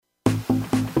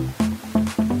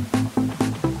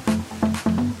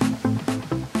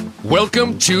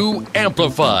Welcome to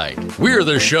Amplified. We're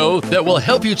the show that will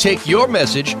help you take your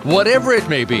message, whatever it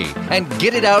may be, and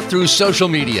get it out through social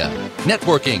media,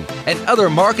 networking, and other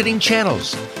marketing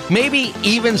channels. Maybe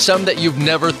even some that you've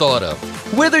never thought of.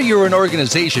 Whether you're an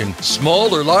organization,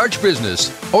 small or large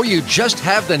business, or you just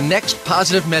have the next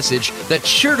positive message that's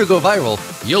sure to go viral,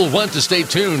 you'll want to stay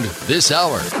tuned this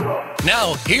hour.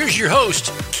 Now, here's your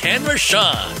host, Ken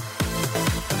Rochon.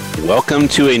 Welcome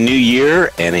to a new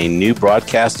year and a new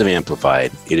broadcast of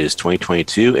Amplified. It is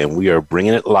 2022, and we are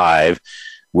bringing it live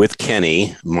with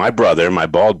Kenny, my brother, my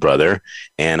bald brother,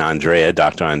 and Andrea,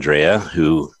 Dr. Andrea,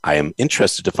 who I am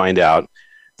interested to find out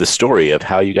the story of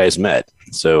how you guys met.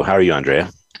 So how are you, Andrea?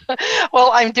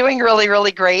 Well, I'm doing really,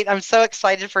 really great. I'm so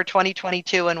excited for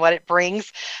 2022 and what it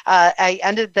brings. I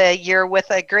ended the year with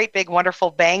a great, big,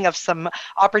 wonderful bang of some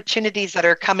opportunities that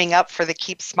are coming up for the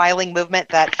Keep Smiling movement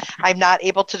that I'm not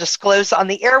able to disclose on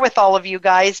the air with all of you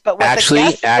guys. But with actually,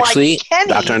 like Kenny,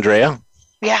 Dr. Andrea,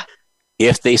 yeah,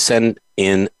 if they send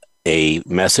in a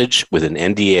message with an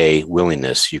NDA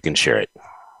willingness, you can share it.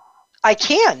 I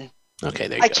can. Okay,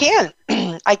 there you go.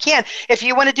 I can. If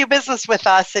you want to do business with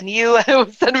us and you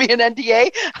send me an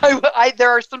NDA,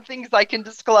 there are some things I can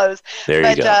disclose. There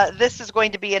you go. This is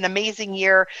going to be an amazing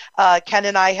year. Ken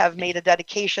and I have made a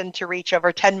dedication to reach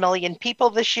over 10 million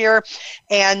people this year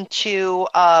and to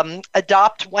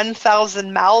adopt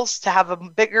 1,000 mouths to have a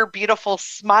bigger, beautiful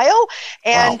smile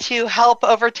and to help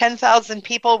over 10,000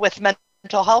 people with mental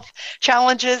health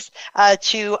challenges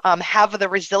to have the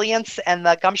resilience and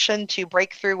the gumption to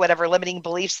break through whatever limiting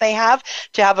beliefs they have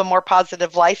to have a more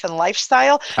positive life and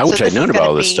lifestyle. I wish I'd known about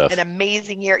all this stuff. An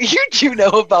amazing year. You do know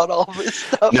about all this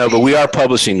stuff. No, but we are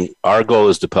publishing. Our goal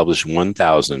is to publish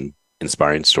 1,000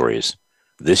 inspiring stories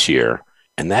this year,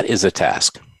 and that is a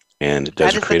task. And it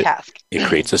does create a task. It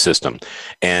creates a system.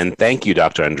 And thank you,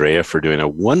 Dr. Andrea, for doing a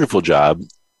wonderful job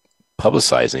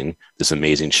publicizing this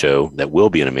amazing show that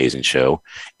will be an amazing show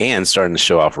and starting to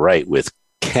show off right with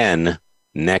Ken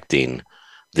connecting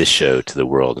this show to the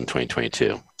world in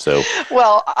 2022. So,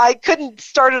 well, I couldn't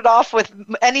start it off with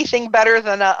anything better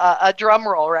than a drum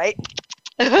roll, right?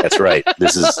 That's right.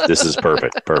 This is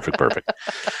perfect.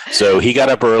 So he got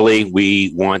up early.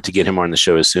 We want to get him on the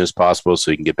show as soon as possible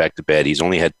so he can get back to bed. He's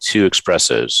only had 2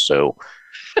 espressos, so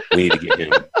we need to get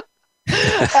him.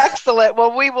 Excellent.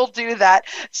 Well, we will do that.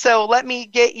 So let me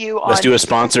get you on. Let's do a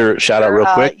sponsor shout out real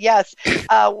quick. Yes.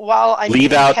 While I'm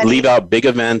leave out big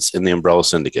events in the Umbrella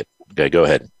Syndicate. Okay, go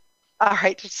ahead. All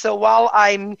right. So while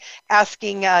I'm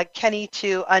asking Kenny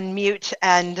to unmute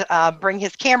and bring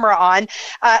his camera on,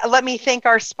 let me thank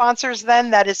our sponsors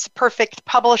then. That is Perfect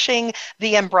Publishing,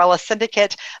 the Umbrella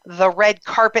Syndicate, the Red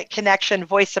Carpet Connection,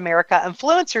 Voice America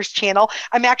Influencers Channel.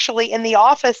 I'm actually in the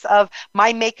office of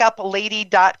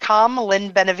mymakeuplady.com,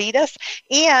 Lynn Benavides.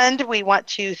 And we want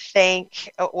to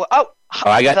thank...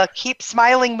 the Keep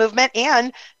Smiling movement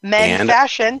and Men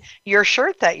Fashion, your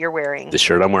shirt that you're wearing. The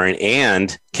shirt I'm wearing.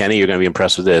 And Kenny, you're going to be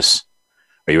impressed with this.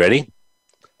 Are you ready?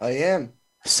 I am.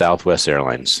 Southwest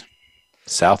Airlines.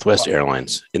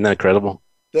 Airlines. Isn't that incredible?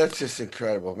 That's just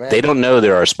incredible, man. They don't know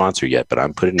they're our sponsor yet, but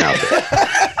I'm putting it out there.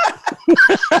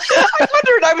 I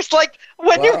wondered. I was like,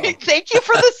 thank you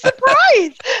for the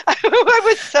surprise. I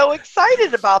was so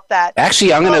excited about that.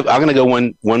 Actually, I'm gonna go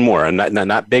one more, and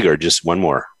not bigger, just one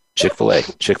more.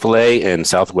 Chick-fil-A and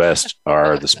Southwest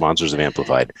are the sponsors of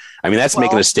Amplified. I mean, that's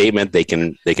making a statement. They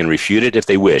can refute it if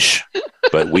they wish,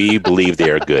 but we believe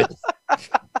they are good.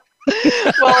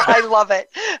 Well, I love it.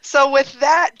 So with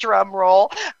that drum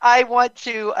roll, I want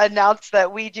to announce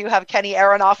that we do have Kenny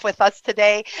Aronoff with us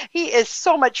today. He is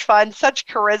so much fun, such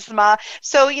charisma.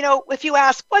 So, if you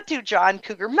ask, what do John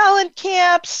Cougar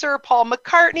Mellencamp, Sir Paul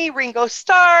McCartney, Ringo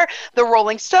Starr, the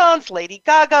Rolling Stones, Lady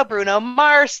Gaga, Bruno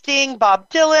Mars, Sting, Bob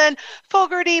Dylan,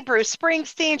 Fogerty, Bruce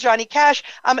Springsteen, Johnny Cash,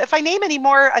 if I name any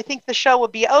more, I think the show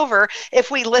would be over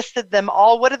if we listed them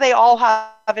all. What do they all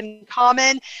have in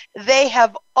common? They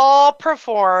have all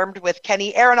performed with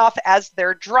Kenny Aronoff as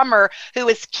their drummer, who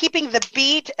is keeping the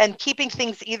beat and keeping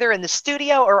things either in the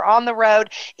studio or on the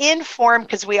road in form,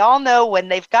 because we all know when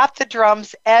they've got the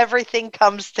drums, everything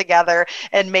comes together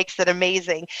and makes it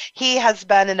amazing. He has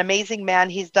been an amazing man.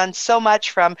 He's done so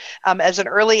much from as an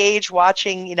early age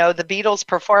watching, the Beatles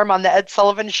perform on the Ed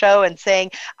Sullivan Show and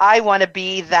saying, I want to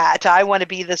be that. I want to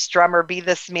be this drummer, be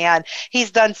this man.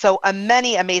 He's done so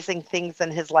many amazing things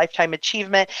in his lifetime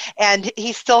achievement, and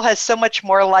he still has so much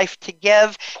more life to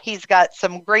give. He's got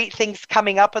some great things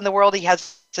coming up in the world. He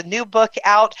has a new book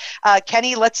out.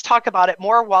 Kenny, let's talk about it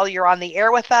more while you're on the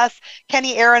air with us.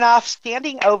 Kenny Aronoff,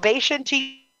 standing ovation to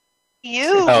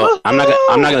you. Oh, I'm not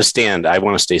going to stand. I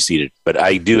want to stay seated, but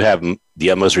I do have The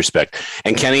utmost respect.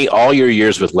 And Kenny, all your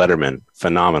years with Letterman,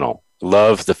 phenomenal.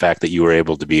 Love the fact that you were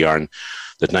able to be on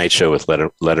the night show with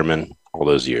Letterman all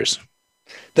those years.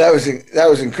 That was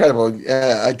incredible.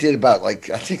 I did about I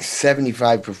think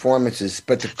 75 performances.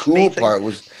 But the cool part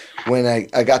was when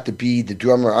I got to be the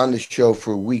drummer on the show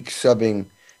for a week, subbing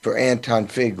for Anton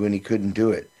Fig when he couldn't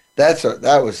do it.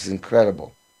 That was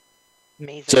incredible.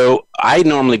 Amazing. So I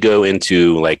normally go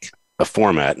into a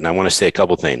format, and I want to say a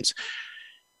couple things.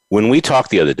 When we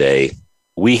talked the other day,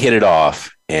 we hit it off,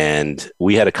 and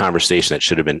we had a conversation that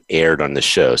should have been aired on the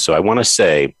show. So I want to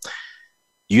say,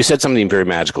 you said something very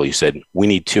magical. You said we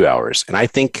need 2 hours, and I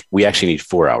think we actually need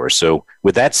 4 hours. So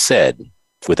with that said,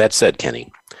 Kenny,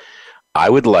 I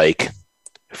would like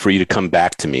for you to come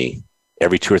back to me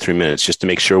every 2 or 3 minutes just to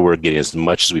make sure we're getting as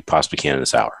much as we possibly can in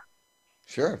this hour.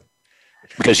 Sure.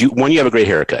 Because you have a great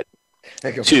haircut.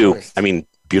 Two,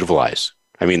 beautiful eyes.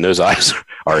 Those eyes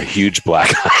are huge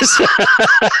black eyes.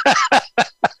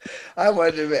 I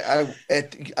wanted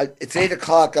it's 8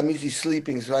 o'clock. I'm usually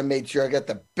sleeping, so I made sure I got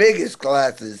the biggest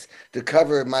glasses to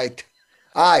cover my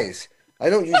eyes. I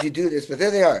don't usually do this, but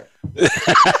there they are.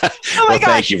 Well,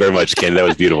 thank you very much, Ken. That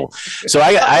was beautiful. So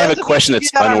I have a question that's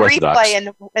unorthodox.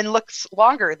 Replay and looks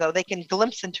longer, though. They can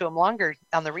glimpse into them longer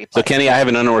on the replay. So, Kenny, I have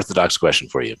an unorthodox question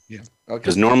for you. Yeah.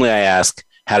 Because normally I ask,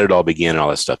 how did it all begin and all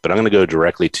that stuff, but I'm going to go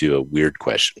directly to a weird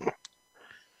question.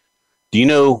 Do you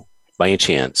know, by any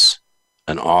chance,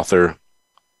 an author,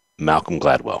 Malcolm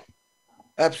Gladwell?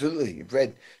 Absolutely. You've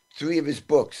read 3 of his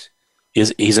books.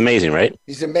 He's amazing, right?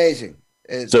 He's amazing.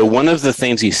 So one of the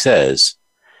things he says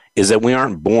is that we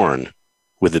aren't born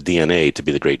with the DNA to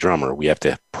be the great drummer. We have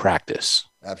to practice.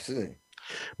 Absolutely.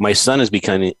 My son is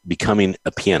becoming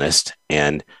a pianist,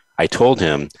 and I told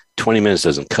him 20 minutes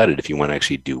doesn't cut it if you want to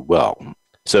actually do well.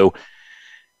 So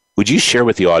would you share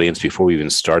with the audience before we even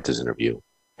start this interview,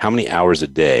 how many hours a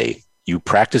day you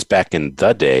practiced back in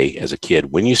the day as a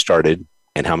kid when you started,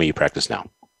 and how many you practice now?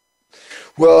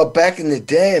 Well, back in the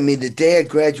day, the day I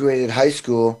graduated high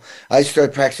school, I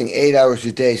started practicing 8 hours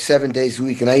a day, 7 days a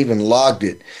week, and I even logged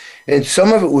it. And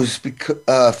some of it was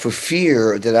for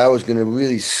fear that I was going to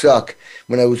really suck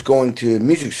when I was going to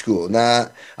music school. Now,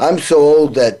 I'm so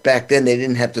old that back then they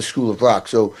didn't have the School of Rock,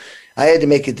 so I had to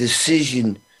make a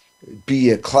decision, be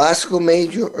a classical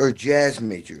major or a jazz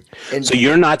major. And so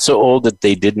you're not so old that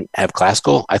they didn't have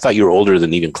classical? I thought you were older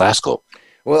than even classical.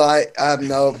 Well,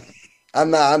 no.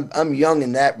 I'm young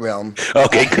in that realm.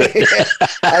 Okay, good.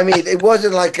 It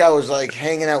wasn't like I was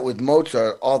hanging out with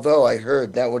Mozart, although I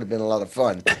heard that would have been a lot of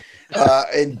fun,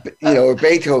 or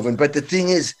Beethoven. But the thing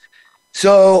is,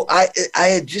 so I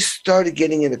had just started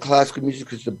getting into classical music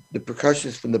because the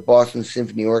percussionists from the Boston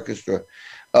Symphony Orchestra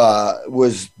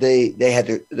they had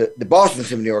the Boston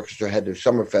Symphony Orchestra had their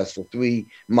summer festival 3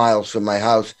 miles from my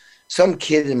house. Some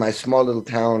kid in my small little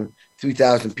town,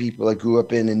 3,000 people I grew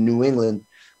up in New England,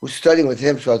 was studying with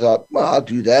him, so I thought, well, I'll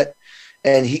do that.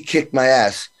 And he kicked my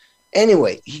ass.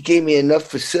 Anyway, he gave me enough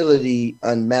facility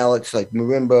on mallets like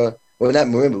marimba, well, not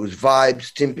marimba, it was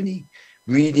vibes, timpani,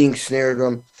 reeding, snare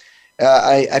drum.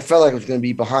 I felt like I was going to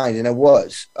be behind, and I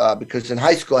was, because in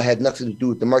high school I had nothing to do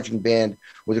with the marching band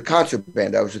or the concert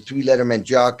band. I was a 3-letterman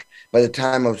jock by the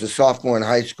time I was a sophomore in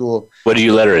high school. What did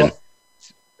you letter in?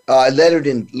 I lettered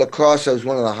in lacrosse. I was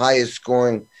one of the highest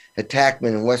scoring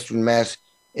attackmen in Western Mass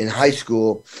in high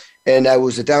school, and I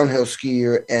was a downhill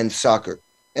skier and soccer.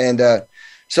 And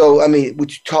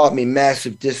which taught me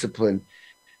massive discipline,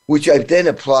 which I then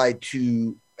applied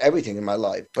to everything in my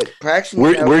life. But practicing.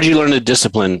 Where did you learn the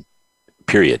discipline,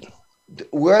 period?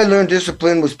 Where I learned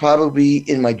discipline was probably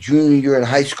in my junior year in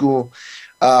high school.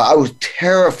 I was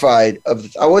terrified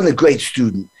I wasn't a great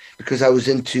student because I was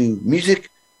into music,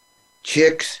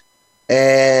 chicks,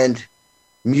 and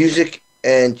music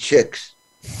and chicks.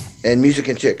 And music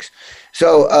and chicks.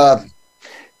 So, I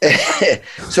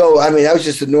was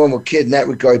just a normal kid in that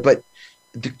regard. But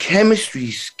the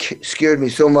chemistry scared me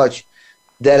so much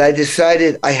that I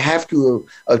decided I have to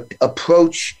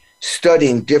approach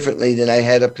studying differently than I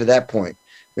had up to that point.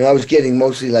 I was getting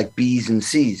mostly B's and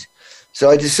C's. So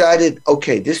I decided,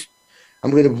 okay,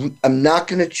 I'm not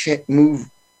going to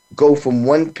go from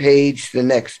one page to the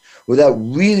next without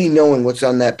really knowing what's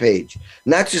on that page.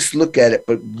 Not just look at it,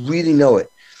 but really know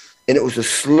it. And it was a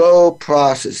slow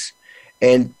process.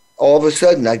 And all of a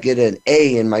sudden, I get an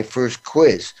A in my first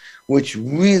quiz, which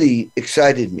really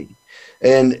excited me.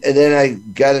 And then I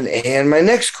got an A in my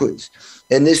next quiz.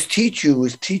 And this teacher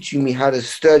was teaching me how to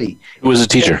study. Who was the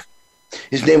teacher?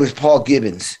 His name was Paul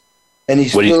Gibbons. And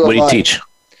he's what did he teach?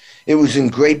 It was in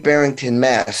Great Barrington,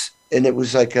 Mass. And it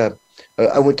was I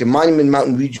went to Monument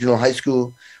Mountain Regional High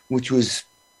School, which was,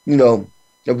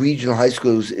 a regional high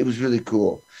school. It was really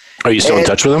cool. Are you still in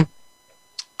touch with him?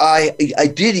 I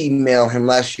did email him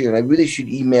last year, and I really should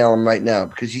email him right now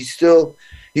because he's still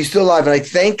alive, and I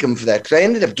thank him for that because I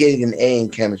ended up getting an A in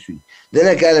chemistry. Then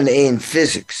I got an A in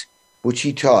physics, which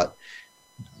he taught.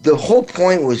 The whole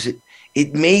point was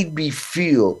it made me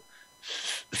feel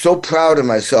so proud of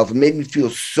myself. It made me feel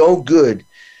so good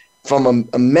from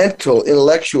a mental,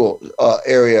 intellectual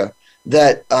area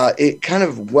that it kind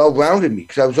of well-rounded me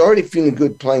because I was already feeling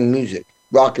good playing music,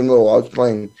 rock and roll. I was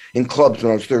playing in clubs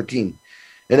when I was 13.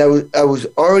 And I was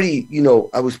already,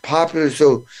 I was popular,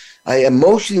 so I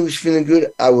emotionally was feeling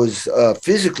good. I was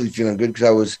physically feeling good because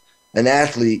I was an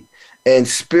athlete. And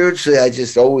spiritually, I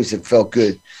just always have felt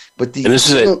good. But and this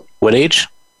is at what age?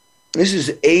 This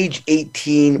is age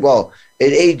 18. Well, at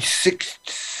age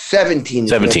 17.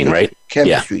 17, right?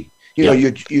 Chemistry. Yeah.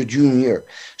 Your junior year.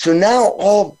 So now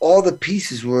all the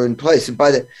pieces were in place. And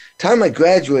by the time I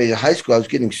graduated high school, I was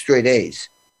getting straight A's.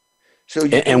 So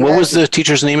and what was the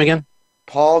teacher's name again?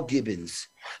 Paul Gibbons.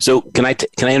 So can I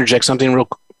interject something real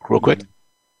quick?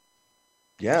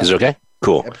 Yeah. Is it okay?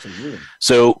 Cool. Absolutely.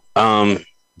 So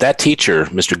that teacher,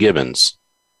 Mr. Gibbons,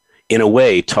 in a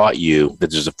way taught you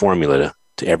that there's a formula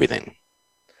to everything.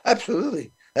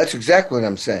 Absolutely. That's exactly what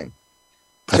I'm saying.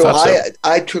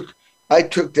 I took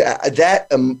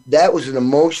that was an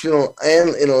emotional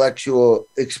and intellectual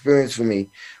experience for me,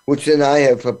 which then I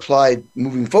have applied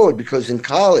moving forward because in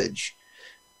college,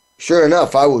 sure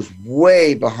enough, I was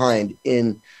way behind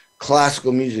in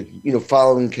classical music,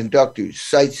 following conductors,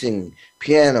 sight singing,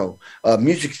 piano,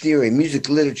 music theory, music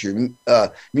literature,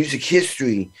 music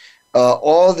history,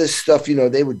 all this stuff,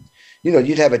 they would,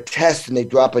 you'd have a test and they'd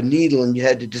drop a needle and you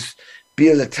had to just be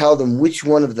able to tell them which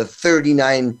one of the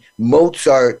 39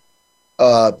 Mozart,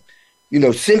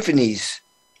 symphonies,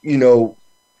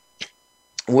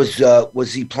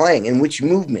 was he playing, in which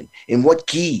movement, in what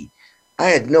key. I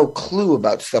had no clue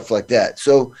about stuff like that.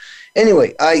 So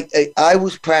anyway, I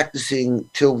was practicing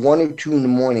till 1 or 2 in the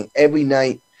morning every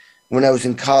night when I was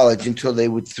in college until they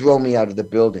would throw me out of the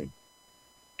building,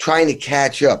 trying to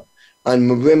catch up on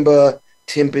marimba,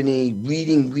 timpani,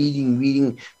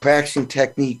 reading, practicing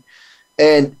technique.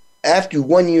 And after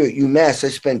 1 year at UMass, I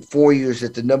spent 4 years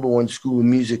at the #1 school of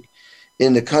music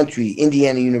in the country,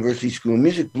 Indiana University School of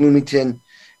Music, Bloomington.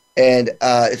 And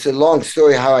it's a long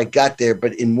story how I got there,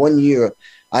 but in 1 year,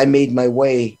 I made my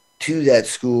way to that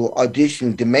school,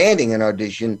 auditioning, demanding an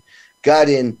audition, got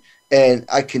in, and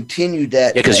I continued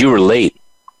that. Yeah, because you were late.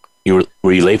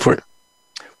 Were you late for it?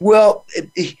 Well,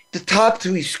 the top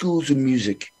 3 schools of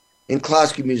music, in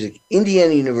classical music,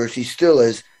 Indiana University still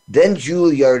is, then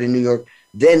Juilliard in New York,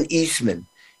 then Eastman.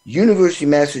 University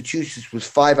of Massachusetts was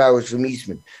 5 hours from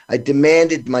Eastman. I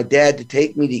demanded my dad to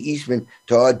take me to Eastman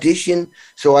to audition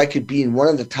so I could be in one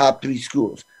of the top 3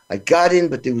 schools. I got in,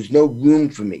 but there was no room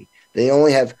for me. They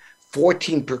only have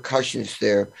 14 percussionists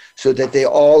there so that they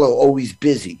all are always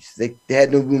busy. They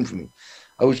had no room for me.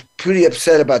 I was pretty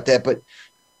upset about that, but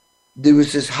there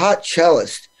was this hot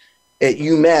cellist at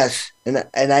UMass, and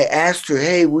I asked her,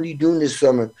 hey, what are you doing this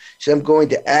summer? She said, I'm going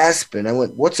to Aspen. I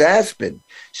went, what's Aspen?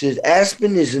 She says,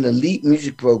 Aspen is an elite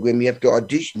music program you have to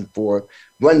audition for,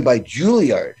 run by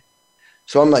Juilliard.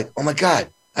 So I'm like, oh my God,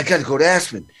 I got to go to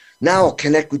Aspen. Now I'll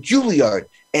connect with Juilliard,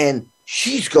 and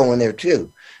she's going there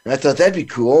too. And I thought that'd be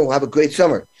cool. We'll have a great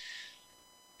summer.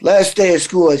 Last day of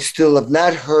school, I still have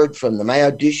not heard from them. I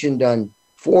auditioned on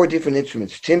 4 different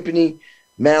instruments, timpani,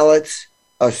 mallets,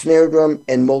 a snare drum,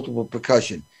 and multiple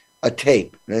percussion, a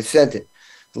tape, and I sent it.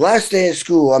 The last day of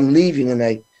school, I'm leaving, and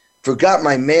I forgot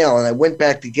my mail, and I went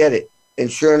back to get it.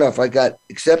 And sure enough, I got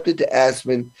accepted to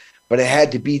Aspen, but I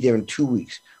had to be there in 2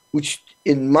 weeks, which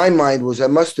in my mind was I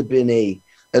must have been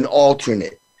an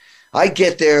alternate. I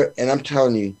get there, and I'm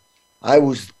telling you, I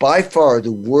was by far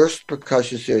the worst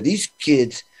percussionist there. These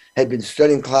kids had been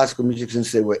studying classical music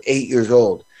since they were 8 years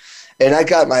old, and I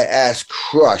got my ass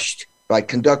crushed by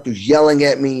conductors yelling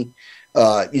at me,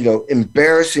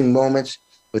 embarrassing moments.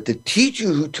 But the teacher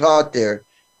who taught there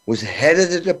was head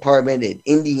of the department at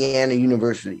Indiana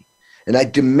University. And I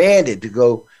demanded to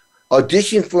go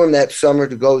audition for him that summer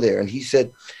to go there. And he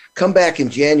said, come back in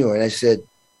January. And I said,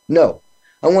 no,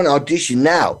 I want to audition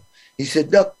now. He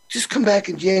said, no, just come back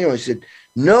in January. I said,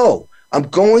 no, I'm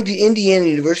going to Indiana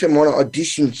University. I want to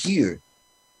audition here.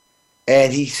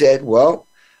 And he said, well,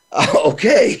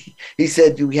 okay. He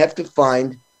said, we have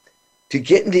to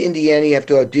get into Indiana, you have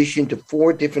to audition to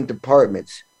 4 different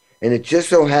departments. And it just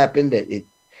so happened that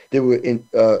there were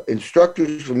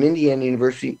instructors from Indiana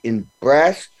University in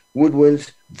brass,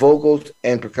 woodwinds, vocals,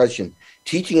 and percussion.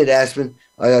 Teaching at Aspen,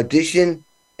 I audition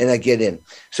and I get in.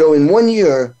 So in 1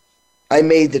 year, I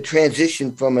made the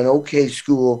transition from an okay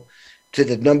school to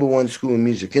the number one school in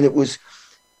music. And it was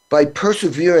by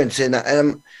perseverance. And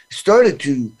I started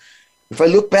to, if I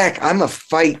look back, I'm a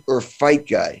fight or flight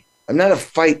guy. I'm not a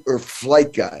fight or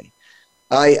flight guy.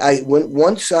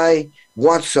 Once I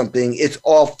want something, it's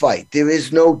all fight. There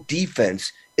is no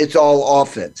defense. It's all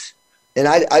offense. And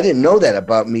I didn't know that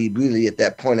about me really at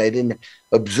that point. I didn't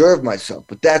observe myself,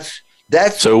 but that's.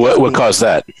 So what caused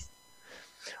that?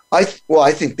 I think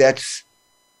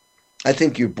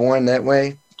you're born that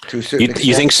way to a certain extent.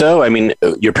 You think so? I mean,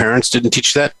 your parents didn't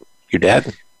teach that? Your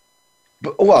dad?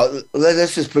 Well,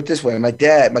 let's just put it this way. My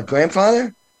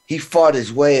grandfather, he fought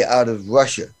his way out of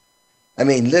Russia. I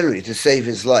mean, literally to save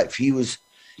his life. He was,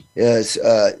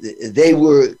 they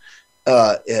were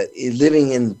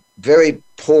living in very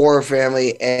poor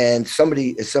family, and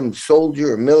some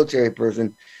soldier or military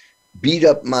person beat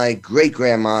up my great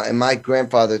grandma, and my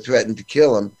grandfather threatened to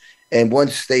kill him. And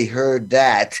once they heard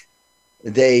that,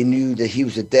 they knew that he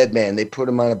was a dead man. They put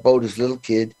him on a boat as a little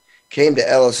kid, came to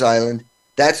Ellis Island.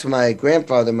 That's my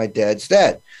grandfather, my dad's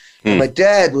dad. My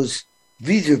dad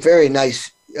these are very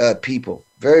nice people,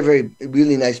 very, very,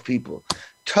 really nice people.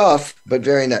 Tough, but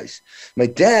very nice. My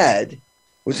dad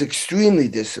was extremely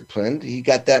disciplined. He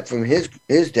got that from his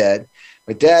dad.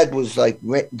 My dad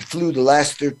flew the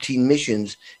last 13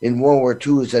 missions in World War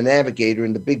II as a navigator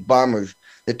in the big bombers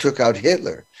that took out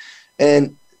Hitler.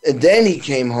 And then he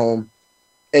came home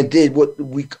and did what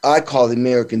I call the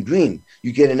American dream.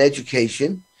 You get an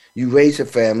education, you raise a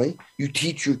family, you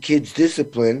teach your kids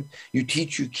discipline, you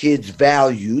teach your kids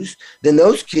values. Then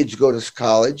those kids go to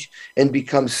college and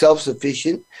become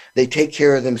self-sufficient. They take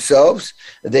care of themselves.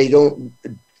 They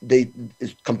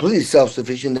completely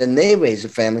self-sufficient. Then they raise a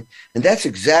family. And that's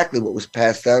exactly what was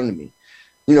passed down to me.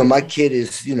 My kid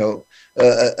is,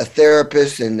 a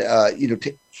therapist and,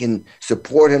 can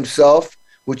support himself,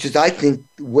 which is, I think,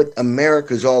 what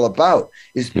America is all about,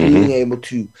 is being able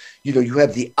to, you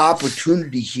have the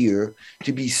opportunity here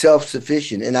to be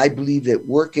self-sufficient. And I believe that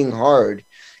working hard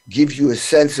gives you a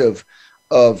sense of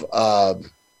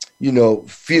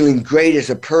feeling great as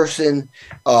a person.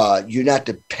 You're not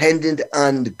dependent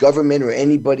on the government or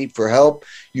anybody for help.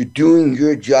 You're doing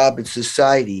your job in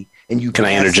society, and you Can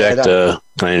I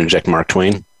interject, Mark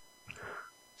Twain?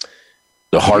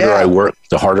 The harder I work,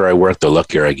 the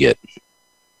luckier I get.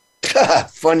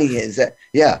 Funny is that?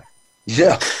 Yeah,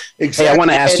 exactly. Hey, I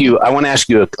want to ask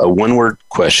you a one-word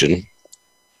question,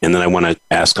 and then I want to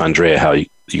ask Andrea how you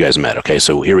guys met. Okay,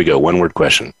 so here we go. One-word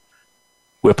question.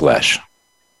 Whiplash.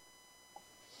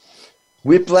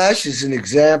 Whiplash is an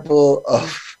example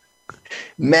of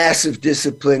massive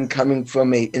discipline coming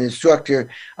from an instructor.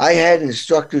 I had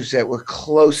instructors that were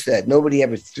close to that. Nobody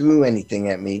ever threw anything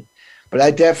at me, but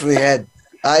I definitely had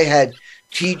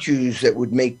teachers that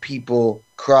would make people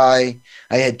cry.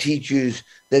 I had teachers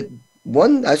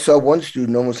I saw one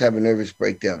student almost have a nervous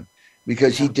breakdown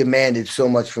because he demanded so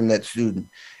much from that student.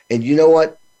 And you know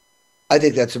what? I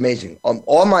think that's amazing.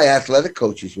 All my athletic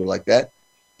coaches were like that.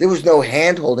 There was no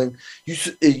hand holding.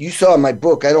 You saw in my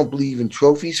book, I don't believe in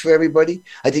trophies for everybody.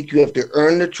 I think you have to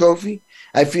earn the trophy.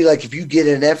 I feel like if you get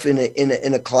an F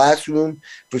in a classroom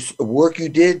for work you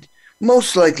did,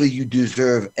 most likely you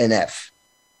deserve an F.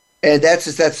 And that's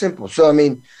just that simple. So, I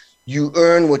mean, you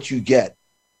earn what you get.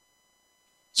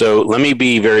 So let me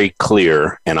be very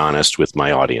clear and honest with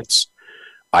my audience.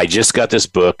 I just got this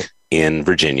book in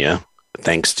Virginia,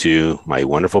 thanks to my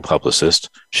wonderful publicist.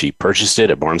 She purchased it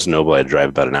at Barnes & Noble. I had to drive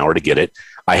about an hour to get it.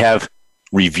 I have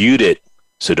reviewed it,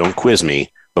 so don't quiz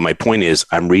me. But my point is,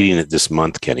 I'm reading it this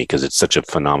month, Kenny, because it's such a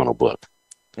phenomenal book.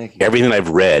 Thank you. Everything I've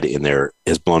read in there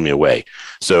has blown me away.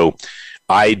 So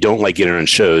I don't like getting on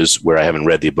shows where I haven't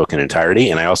read the book in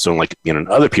entirety. And I also don't like getting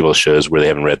on other people's shows where they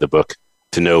haven't read the book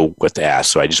to know what to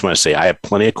ask. So I just want to say I have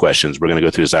plenty of questions. We're going to go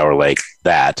through this hour like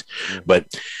that. But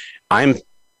I'm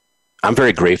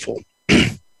very grateful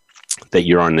that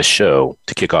you're on the show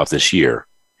to kick off this year.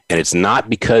 And it's not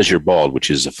because you're bald, which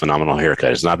is a phenomenal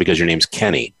haircut. It's not because your name's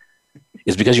Kenny.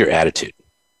 It's because your attitude.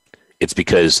 It's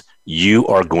because you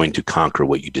are going to conquer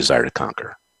what you desire to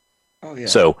conquer. Oh, yeah.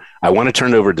 So I want to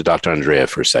turn it over to Dr. Andrea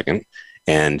for a second.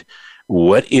 And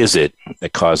what is it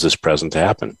that caused this present to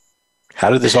happen? How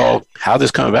did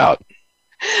this come about?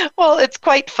 Well, it's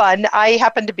quite fun. I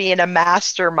happen to be in a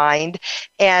mastermind,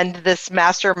 and this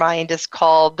mastermind is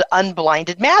called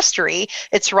Unblinded Mastery.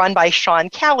 It's run by Sean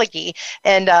Callagy.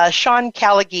 And Sean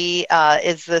Callagy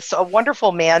is this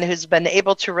wonderful man who's been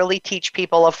able to really teach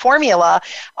people a formula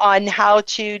on how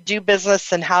to do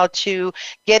business and how to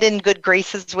get in good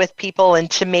graces with people and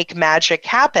to make magic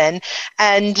happen.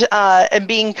 And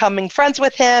becoming friends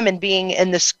with him and being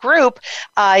in this group,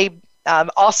 I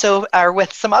also are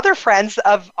with some other friends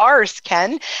of ours,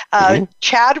 Ken.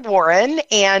 Chad Warren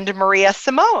and Maria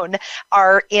Simone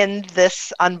are in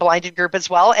this Unblinded group as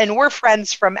well. And we're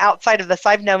friends from outside of this.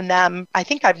 I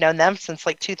think I've known them since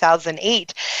like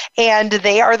 2008. And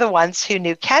they are the ones who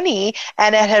knew Kenny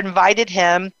and had invited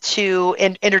him to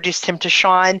introduced him to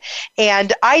Sean.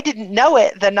 And I didn't know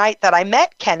it the night that I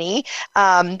met Kenny.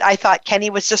 I thought Kenny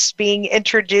was just being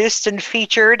introduced and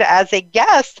featured as a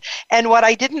guest. And what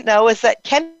I didn't know is that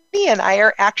Kenny and I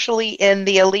are actually in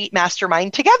the Elite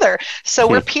Mastermind together. So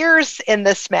we're peers in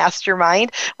this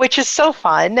mastermind, which is so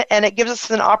fun. And it gives us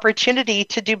an opportunity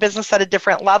to do business at a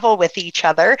different level with each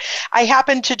other. I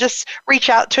happened to just reach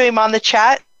out to him on the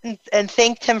chat and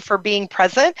thanked him for being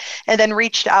present, and then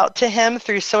reached out to him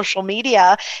through social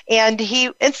media, and he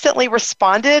instantly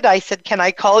responded. I said, "Can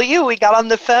I call you?" We got on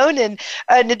the phone and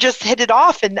it just hit it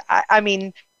off. And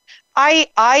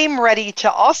I'm ready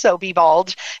to also be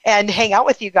bald and hang out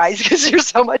with you guys because you're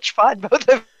so much fun, both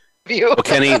of you. Well,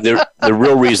 Kenny, the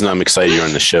real reason I'm excited you're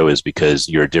on the show is because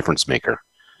you're a difference maker.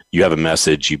 You have a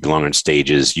message. You belong on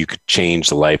stages. You could change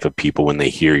the life of people when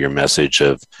they hear your message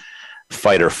of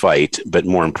fight or fight, but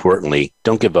more importantly,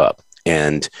 don't give up.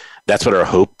 And that's what our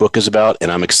Hope book is about.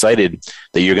 And I'm excited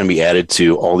that you're going to be added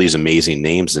to all these amazing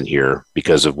names in here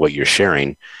because of what you're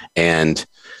sharing. And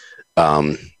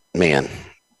man,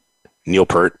 Neil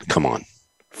Peart, come on,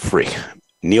 freak.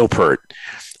 Neil Peart.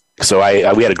 So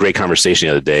we had a great conversation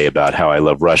the other day about how I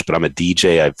love Rush, but I'm a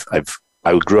DJ.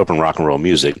 I grew up in rock and roll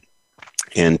music,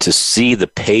 and to see the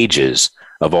pages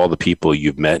of all the people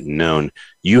you've met and known,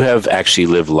 you have actually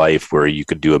lived life where you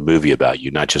could do a movie about you,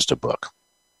 not just a book.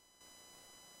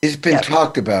 It's been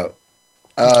talked about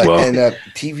in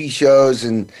TV shows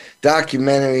and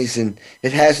documentaries, and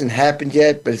it hasn't happened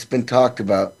yet, but it's been talked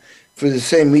about for the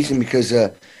same reason, because,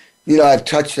 I've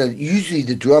touched on usually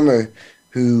the drummer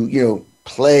who,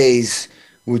 plays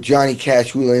with Johnny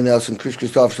Cash, Willie Nelson, Chris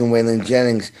Christopherson, Waylon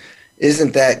Jennings,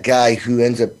 isn't that guy who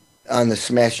ends up on the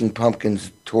Smashing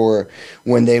Pumpkins tour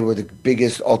when they were the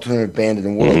biggest alternative band in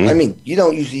the world. I mean, you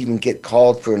don't usually even get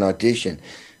called for an audition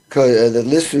because the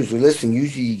listeners who listen,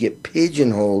 usually you get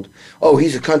pigeonholed. Oh,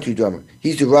 he's a country drummer.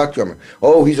 He's a rock drummer.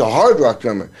 Oh, he's a hard rock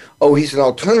drummer. Oh, he's an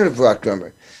alternative rock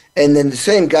drummer. And then the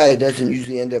same guy doesn't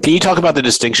usually end up... Can you talk about the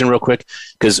distinction real quick?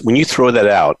 Because when you throw that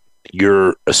out,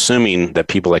 you're assuming that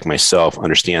people like myself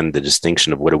understand the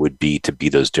distinction of what it would be to be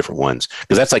those different ones,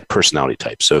 because that's like personality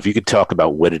types. So if you could talk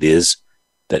about what it is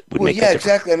that would make that different.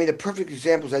 Exactly. I mean, the perfect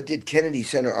example is I did Kennedy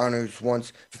Center honors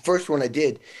once, the first one I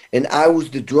did, and I was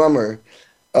the drummer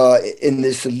in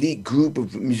this elite group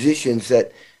of musicians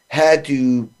that had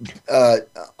to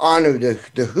honor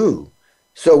the Who.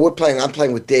 So I'm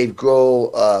playing with Dave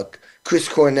Grohl, Chris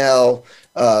Cornell,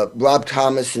 Rob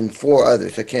Thomas, and 4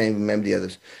 others. I can't even remember the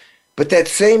others. But that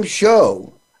same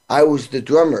show, I was the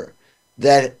drummer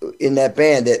that in that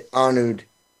band that honored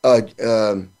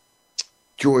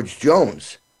George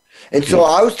Jones. And so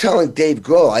I was telling Dave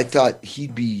Grohl, I thought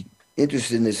he'd be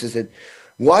interested in this. I said,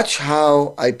 watch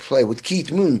how I play. With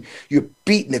Keith Moon, you're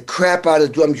beating the crap out of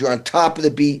the drums. You're on top of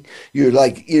the beat. You're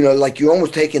like you're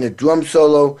almost taking a drum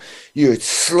solo. You're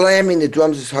slamming the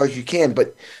drums as hard as you can.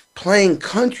 But playing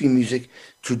country music,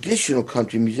 traditional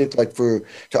country music, like to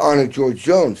honor George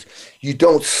Jones, you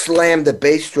don't slam the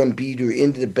bass drum beater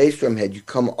into the bass drum head. You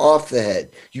come off the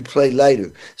head. You play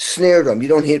lighter. Snare drum, you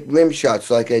don't hit rim shots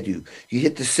like I do. You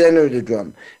hit the center of the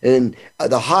drum. And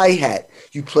the hi-hat,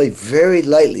 you play very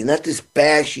lightly, not this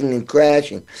bashing and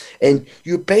crashing. And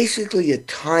you're basically a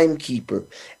timekeeper.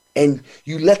 And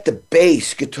you let the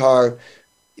bass guitar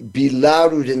be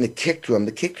louder than the kick drum.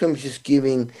 The kick drum is just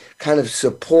giving kind of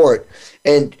support.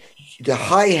 And the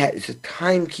hi-hat is a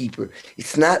timekeeper.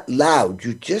 It's not loud.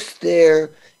 You're just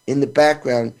there in the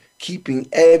background, keeping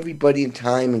everybody in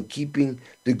time and keeping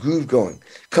the groove going.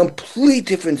 Complete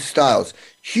different styles.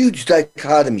 Huge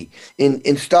dichotomy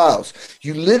in styles.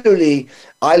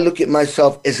 I look at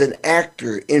myself as an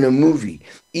actor in a movie.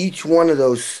 Each one of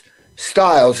those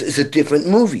styles is a different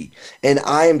movie. And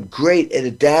I am great at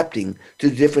adapting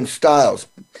to different styles,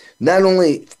 not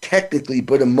only technically,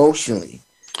 but emotionally.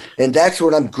 And that's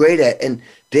what I'm great at. And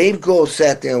Dave Grohl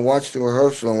sat there and watched the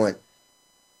rehearsal and went,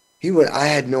 I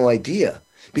had no idea.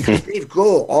 Because Dave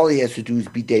Grohl, all he has to do is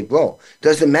be Dave Grohl.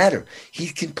 Doesn't matter. He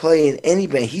can play in any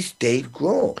band. He's Dave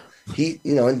Grohl.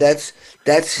 And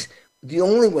that's the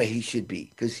only way he should be,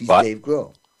 because he's Dave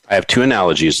Grohl. I have 2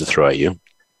 analogies to throw at you,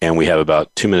 and we have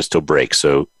about 2 minutes till break.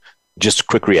 So just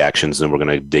quick reactions, and then we're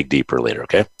going to dig deeper later,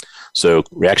 okay? So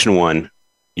reaction 1,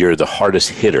 you're the hardest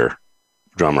hitter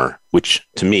drummer, which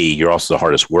to me, you're also the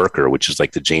hardest worker, which is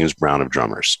like the James Brown of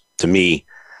drummers. To me,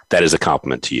 that is a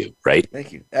compliment to you, right?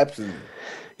 Thank you. Absolutely.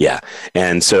 Yeah.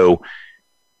 And so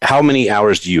how many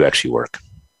hours do you actually work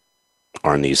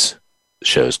on these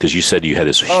shows? Because you said you had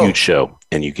this huge show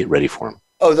and you get ready for them.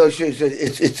 Oh, those shows,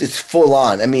 it's full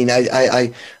on. I mean,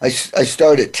 I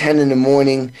start at 10 in the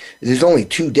morning. There's only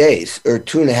 2 days or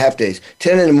 2.5 days,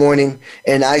 10 in the morning,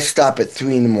 and I stop at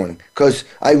 3 in the morning because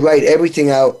I write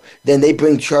everything out. Then they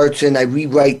bring charts in. I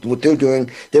rewrite what they're doing.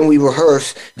 Then we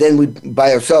rehearse. Then we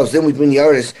by ourselves. Then we bring the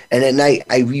artists. And at night,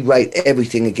 I rewrite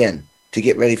everything again to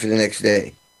get ready for the next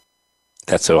day.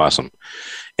 That's so awesome.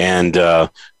 And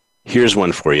here's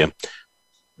one for you.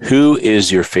 Who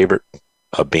is your favorite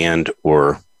band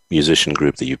or musician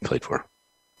group that you played for?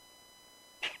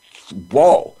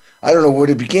 Whoa. I don't know where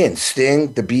to begin.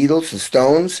 Sting, the Beatles, the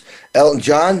Stones, Elton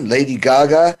John, Lady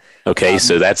Gaga. Okay,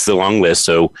 so that's the long list.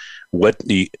 So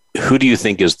who do you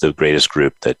think is the greatest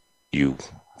group that you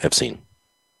have seen?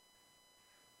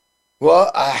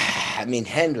 Well, I mean,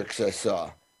 Hendrix I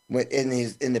saw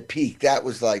in the peak. That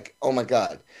was like, oh my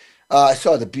God. I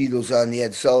saw the Beatles on the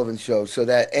Ed Sullivan Show,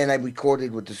 and I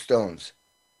recorded with the Stones.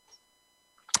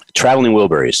 Traveling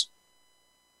Wilburys.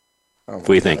 What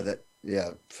do you think?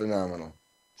 Phenomenal.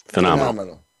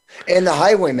 Phenomenal. And the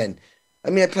Highwaymen. I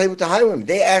mean, I played with the Highwaymen.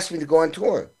 They asked me to go on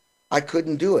tour. I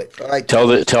couldn't do it. Tell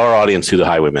our audience who the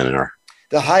Highwaymen are.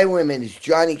 The Highwaymen is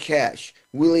Johnny Cash,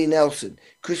 Willie Nelson,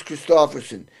 Chris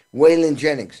Christopherson, Waylon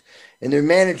Jennings. And their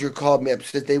manager called me up and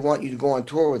said they want you to go on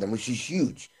tour with them, which is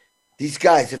huge. These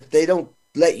guys, if they don't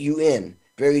let you in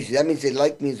very easy, that means they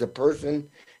like me as a person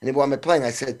and they want me playing.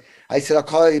 I said, I'll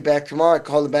call you back tomorrow. I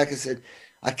called them back and said,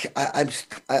 I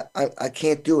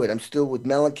can't do it. I'm still with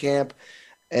Mellencamp.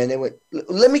 And they went,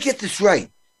 let me get this right.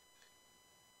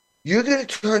 You're going to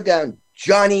turn down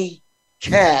Johnny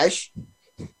Cash,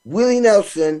 Willie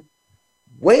Nelson,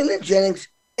 Waylon Jennings,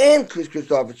 and Chris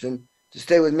Christopherson to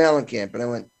stay with Mellencamp. And I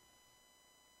went,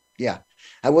 yeah,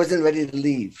 I wasn't ready to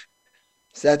leave.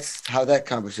 So that's how that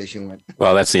conversation went.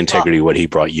 Well, that's the integrity of what he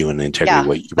brought you and the integrity of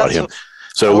what you brought him.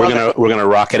 So we're gonna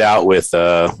rock it out with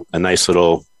a nice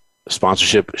little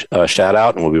sponsorship shout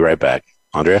out, and we'll be right back.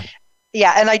 Andrea?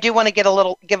 Yeah, and I do want to give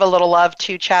a little love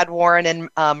to Chad Warren and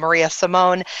Maria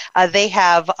Simone. They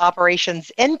have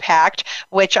Operations Impact,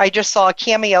 which I just saw a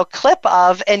cameo clip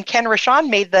of, and Ken Rochon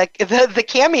made the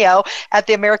cameo at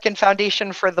the American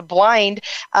Foundation for the Blind.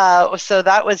 So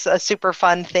that was a super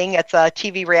fun thing. It's a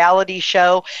TV reality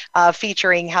show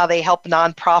featuring how they help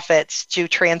nonprofits do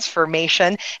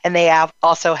transformation, and they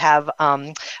also have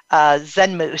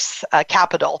Zen Moose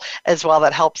Capital as well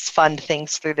that helps fund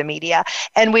things through the media.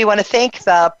 And we want to thank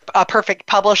the Perfect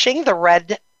Publishing, the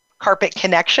Red Carpet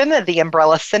Connection, the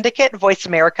Umbrella Syndicate, Voice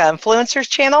America Influencers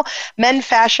Channel, Men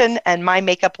Fashion, and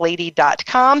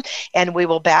MyMakeupLady.com. And we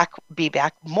will be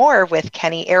back more with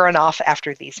Kenny Aronoff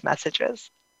after these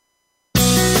messages.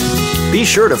 Be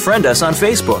sure to friend us on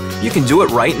Facebook. You can do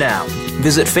it right now.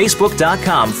 Visit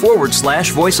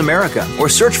Facebook.com/Voice America or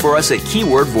search for us at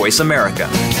keyword Voice America.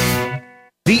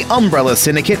 The Umbrella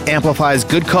Syndicate amplifies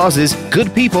good causes,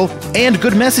 good people, and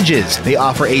good messages. They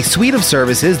offer a suite of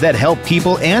services that help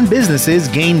people and businesses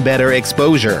gain better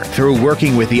exposure. Through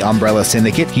working with the Umbrella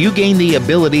Syndicate, you gain the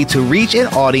ability to reach an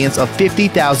audience of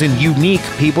 50,000 unique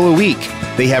people a week.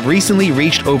 They have recently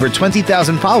reached over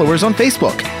 20,000 followers on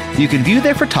Facebook. You can view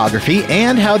their photography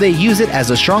and how they use it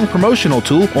as a strong promotional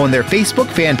tool on their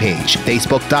Facebook fan page,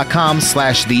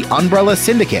 facebook.com/The Umbrella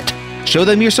Syndicate. Show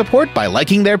them your support by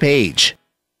liking their page.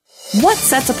 What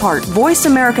sets apart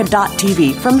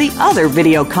VoiceAmerica.tv from the other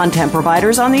video content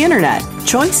providers on the Internet?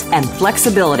 Choice and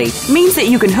flexibility means that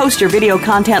you can host your video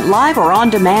content live or on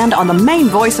demand on the main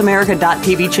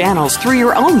VoiceAmerica.tv channels through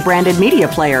your own branded media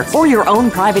player or your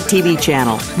own private TV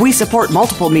channel. We support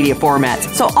multiple media formats,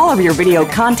 so all of your video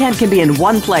content can be in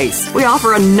one place. We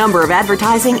offer a number of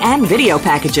advertising and video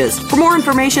packages. For more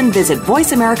information, visit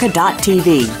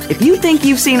VoiceAmerica.tv. If you think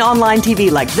you've seen online TV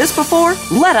like this before,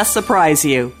 let us surprise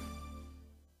you.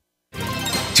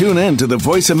 Tune in to the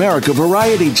Voice America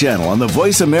Variety channel on the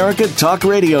Voice America Talk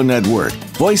Radio Network.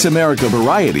 Voice America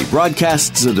Variety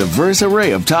broadcasts a diverse array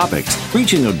of topics,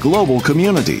 reaching a global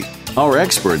community. Our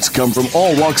experts come from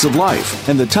all walks of life,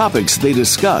 and the topics they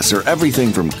discuss are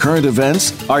everything from current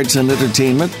events, arts and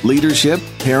entertainment, leadership,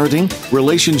 parenting,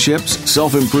 relationships,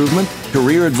 self-improvement,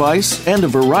 career advice, and a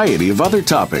variety of other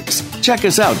topics. Check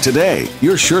us out today.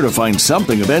 You're sure to find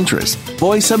something of interest.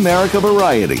 Voice America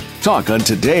Variety. Talk on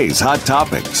today's hot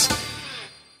topics.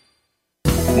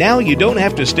 Now you don't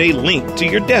have to stay linked to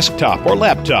your desktop or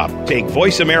laptop. Take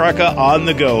Voice America on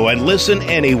the go and listen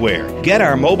anywhere. Get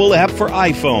our mobile app for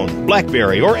iPhone,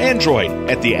 BlackBerry, or Android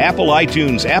at the Apple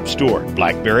iTunes App Store,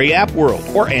 BlackBerry App World,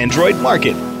 or Android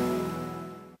Market.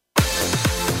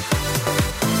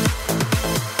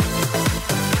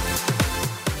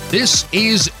 This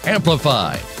is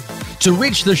Amplified. To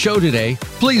reach the show today,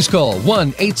 please call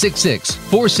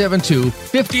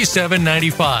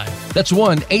 1-866-472-5795. That's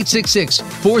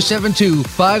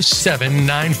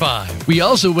 1-866-472-5795. We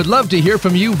also would love to hear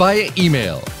from you via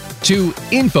email to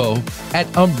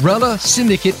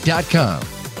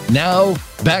info@umbrellasyndicate.com. Now,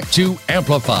 back to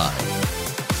Amplify.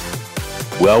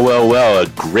 Well, a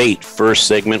great first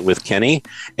segment with Kenny,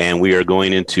 and we are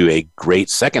going into a great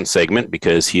second segment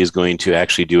because he is going to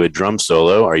actually do a drum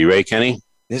solo. Are you ready, Kenny?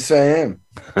 Yes, I am.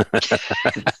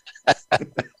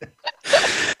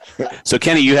 So,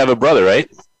 Kenny, you have a brother, right?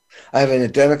 I have an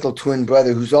identical twin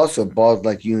brother who's also bald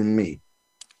like you and me.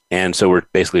 And so we're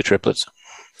basically triplets?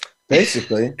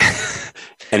 Basically.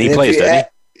 And he plays, doesn't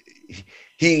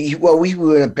he? Well, we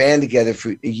were in a band together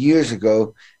for years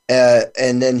ago,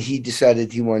 and then he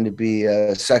decided he wanted to be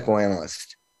a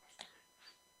psychoanalyst.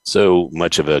 So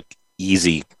much of a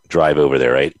easy drive over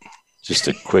there, right? Just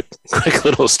a quick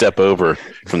little step over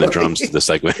from the drums to the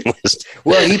psychoanalyst.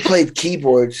 Well, he played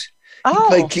keyboards. He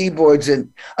played keyboards,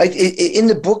 and in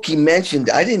the book he mentioned,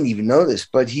 I didn't even know this,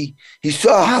 but he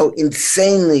saw how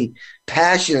insanely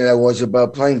passionate I was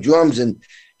about playing drums, and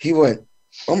he went,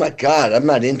 "Oh my God, I'm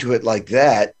not into it like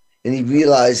that." And he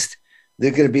realized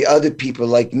there are going to be other people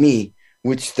like me,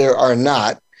 which there are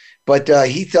not, but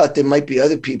he thought there might be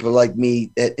other people like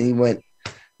me, and he went,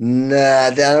 "Nah,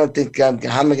 I don't think how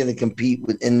am I going to compete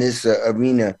in this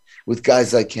arena with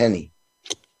guys like Kenny?"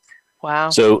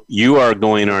 Wow. So you are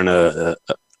going on a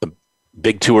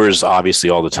big tours,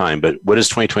 obviously, all the time. But what does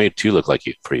 2022 look like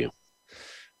for you?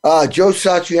 Joe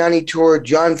Satriani tour,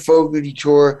 John Fogerty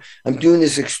tour. I'm doing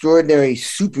this extraordinary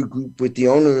super group with the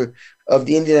owner of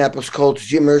the Indianapolis Colts,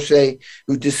 Jim Irsay,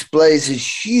 who displays his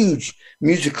huge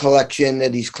music collection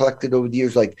that he's collected over the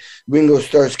years, like Ringo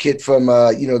Starr's kit from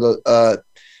Ed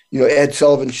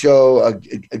Sullivan Show,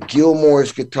 a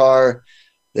Gilmore's guitar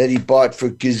that he bought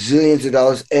for gazillions of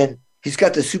dollars, and he's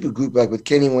got the super group like with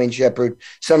Kenny Wayne Shepherd,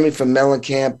 somebody from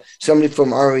Mellencamp, somebody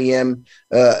from REM,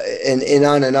 and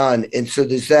on and on. And so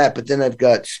there's that. But then I've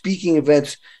got speaking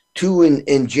events, 2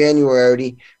 in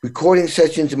January, recording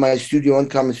sessions in my studio,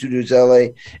 Uncommon Studios,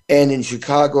 LA, and in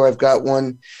Chicago I've got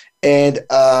one. And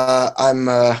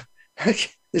there's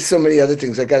so many other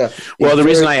things I got to. Well, the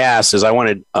reason I asked is I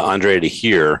wanted Andre to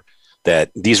hear that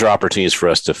these are opportunities for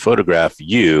us to photograph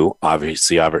you,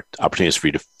 obviously opportunities for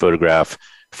you to photograph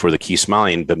for the Key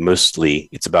Smiling, but mostly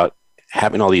it's about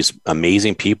having all these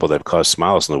amazing people that have caused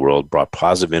smiles in the world, brought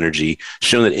positive energy,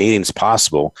 shown that anything's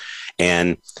possible.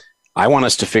 And I want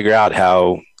us to figure out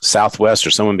how Southwest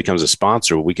or someone becomes a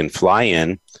sponsor, we can fly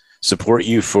in, support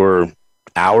you for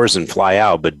hours and fly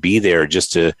out, but be there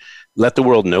just to let the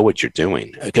world know what you're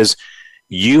doing. Because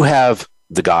you have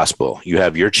the gospel, you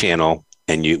have your channel,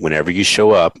 and whenever you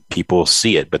show up, people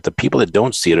see it. But the people that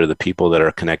don't see it are the people that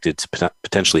are connected to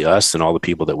potentially us and all the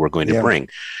people that we're going to bring.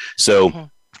 So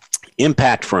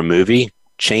impact for a movie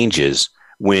changes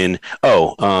when,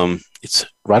 it's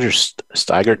Roger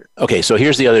Steigert. Okay, so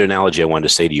here's the other analogy I wanted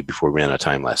to say to you before we ran out of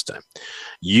time last time.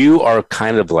 You are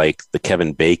kind of like the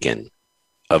Kevin Bacon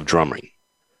of drumming,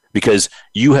 because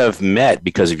you have met,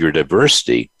 because of your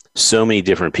diversity, so many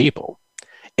different people.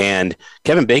 And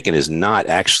Kevin Bacon is not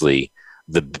actually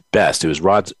the best. It was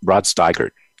Rod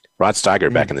Steigert. Rod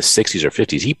Steigert back in the 60s or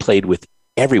 50s, he played with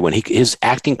everyone. His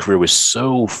acting career was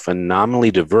so phenomenally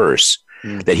diverse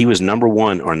that he was number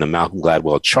 1 on the Malcolm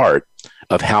Gladwell chart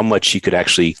of how much he could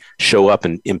actually show up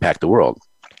and impact the world.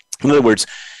 In other words,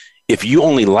 if you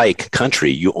only like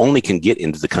country, you only can get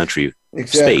into the country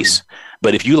space.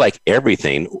 But if you like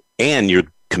everything and you're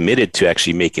committed to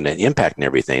actually making an impact in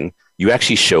everything, you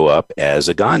actually show up as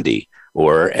a Gandhi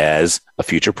or as a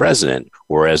future president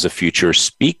or as a future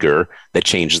speaker that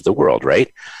changes the world,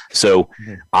 right? So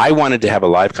I wanted to have a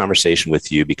live conversation with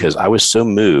you because I was so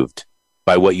moved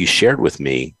by what you shared with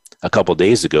me a couple of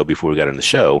days ago before we got on the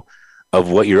show of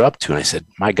what you're up to. And I said,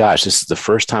 my gosh, this is the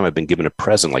first time I've been given a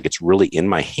present, like it's really in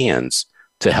my hands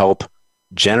to help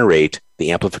generate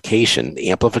the amplification,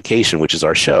 which is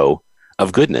our show,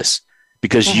 of goodness,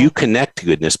 because you connect to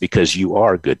goodness because you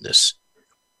are goodness.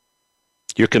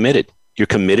 You're committed. You're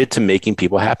committed to making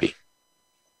people happy.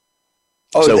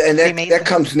 Oh, so, and that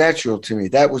comes natural to me.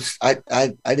 That was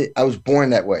I was born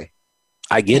that way.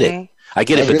 I get it. I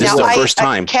get it, but this is the first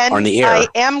time on the air. I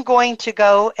am going to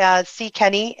go see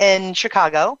Kenny in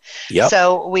Chicago. Yep.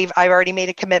 So I've already made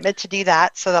a commitment to do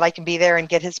that so that I can be there and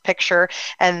get his picture.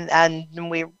 And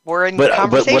we're in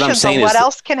conversations on what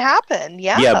else can happen.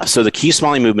 Yeah. Yeah. So the Key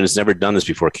Smiling movement has never done this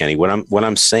before, Kenny. What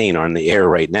I'm saying on the air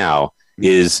right now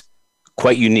is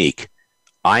quite unique.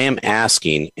 I am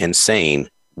asking and saying,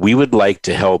 we would like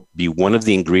to help be one of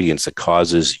the ingredients that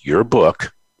causes your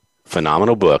book,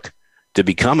 phenomenal book, to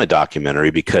become a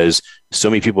documentary, because so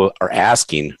many people are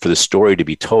asking for the story to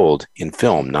be told in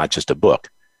film, not just a book.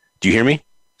 Do you hear me?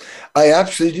 I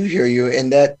absolutely do hear you.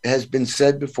 And that has been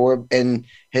said before and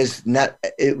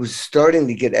it was starting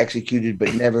to get executed,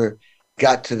 but never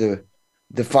got to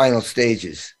the final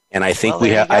stages. And I think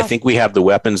I think we have the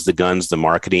weapons, the guns, the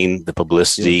marketing, the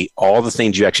publicity, all the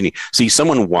things you actually need. See,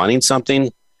 someone wanting something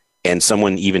and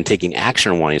someone even taking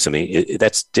action on wanting something,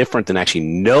 that's different than actually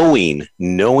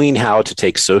knowing how to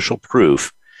take social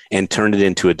proof and turn it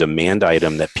into a demand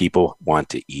item that people want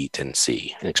to eat and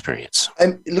see and experience.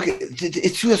 Look,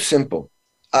 it's real simple.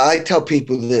 I tell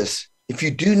people this: if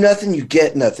you do nothing, you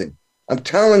get nothing. I'm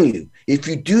telling you, if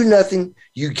you do nothing,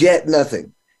 you get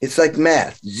nothing. It's like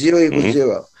math, 0 equals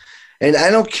 0. And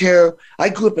I don't care. I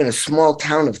grew up in a small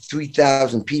town of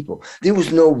 3,000 people. There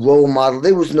was no role model.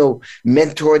 There was no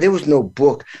mentor. There was no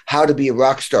book, How to Be a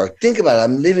Rock Star. Think about it.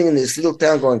 I'm living in this little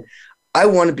town going, I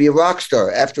want to be a rock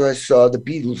star after I saw the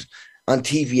Beatles on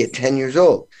TV at 10 years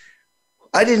old.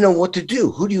 I didn't know what to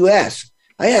do. Who do you ask?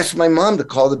 I asked my mom to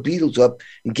call the Beatles up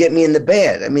and get me in the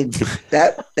band. I mean,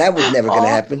 that was never going to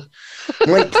happen.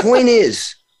 My point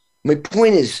is,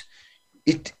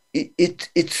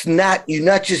 it's not, you're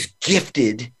not just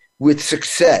gifted with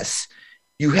success.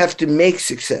 You have to make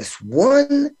success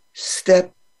one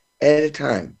step at a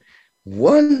time.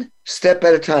 One step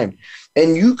at a time.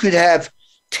 And you could have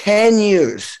 10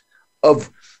 years of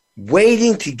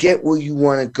waiting to get where you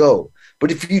want to go.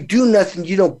 But if you do nothing,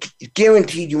 you don't,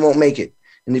 guaranteed you won't make it.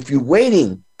 And if you're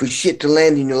waiting for shit to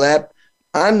land in your lap,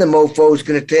 I'm the mofo who's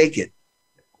going to take it,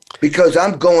 because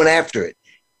I'm going after it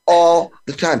all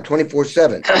the time,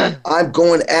 24/7. I'm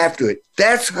going after it.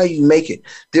 That's how you make it.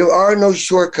 There are no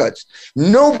shortcuts.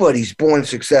 Nobody's born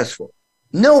successful.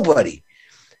 Nobody.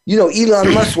 You know,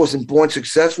 Elon Musk wasn't born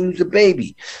successful. He was a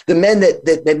baby. The men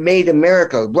that made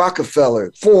America,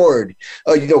 Rockefeller, Ford,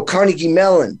 Carnegie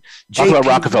Mellon. Talk about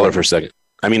Rockefeller for a second.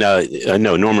 I mean,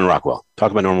 no, Norman Rockwell. Talk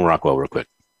about Norman Rockwell real quick.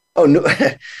 Oh, no.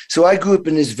 So I grew up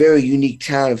in this very unique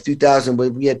town of 2000 where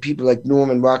we had people like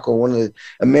Norman Rockwell, one of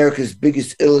America's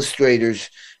biggest illustrators.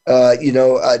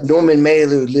 Norman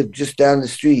Mailer lived just down the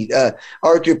street.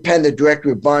 Arthur Penn, the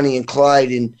director of Bonnie and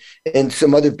Clyde and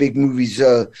some other big movies,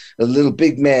 A Little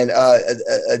Big Man.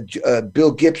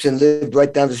 Bill Gibson lived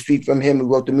right down the street from him, who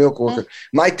wrote The Miracle Worker.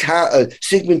 My town,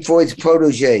 Sigmund Freud's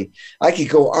protege. I could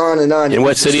go on and on. In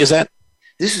what city is that?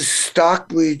 This is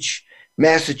Stockbridge,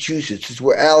 Massachusetts. It's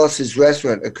where Alice's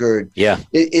Restaurant occurred. Yeah.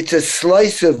 It's a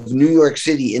slice of New York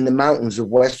City in the mountains of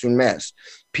Western Mass.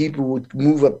 People would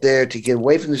move up there to get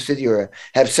away from the city or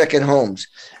have second homes.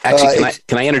 Actually,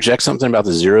 can I interject something about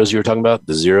the zeros you were talking about,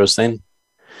 the zeros thing?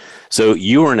 So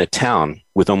you were in a town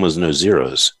with almost no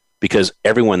zeros because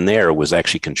everyone there was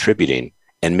actually contributing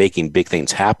and making big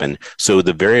things happen. So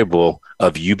the variable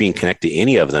of you being connected to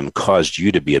any of them caused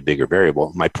you to be a bigger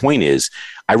variable. My point is,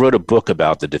 I wrote a book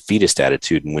about the defeatist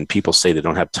attitude. And when people say they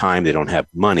don't have time, they don't have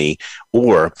money,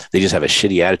 or they just have a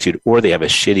shitty attitude, or they have a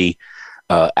shitty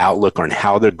outlook on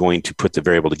how they're going to put the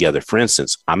variable together. For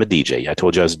instance, I'm a DJ. I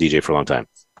told you I was a DJ for a long time.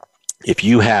 If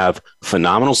you have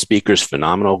phenomenal speakers,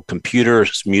 phenomenal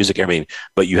computers, music, everything,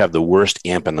 but you have the worst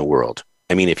amp in the world.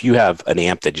 I mean, if you have an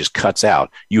amp that just cuts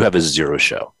out, you have a zero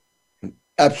show.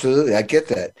 Absolutely. I get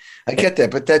that.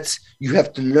 But you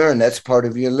have to learn. That's part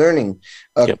of your learning,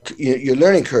 your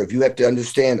learning curve. You have to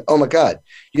understand, oh my God,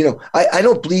 I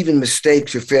don't believe in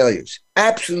mistakes or failures.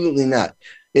 Absolutely not.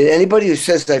 Anybody who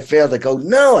says I failed, I go,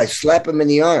 no, I slap him in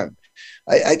the arm.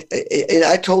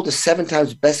 I told the 7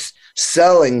 times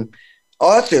best-selling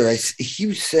author, he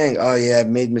was saying, oh, yeah, I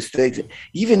made mistakes.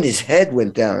 Even his head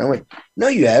went down. I went, no,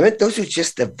 you haven't. Those are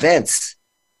just events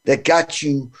that got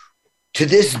you to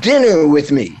this dinner with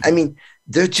me. I mean,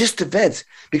 they're just events.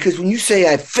 Because when you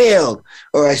say I failed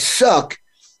or I suck,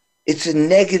 it's a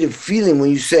negative feeling when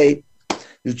you say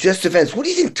they're just events. What do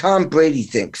you think Tom Brady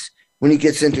thinks when he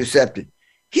gets intercepted?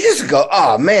 He doesn't go,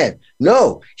 oh, man.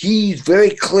 No, he's very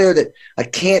clear that I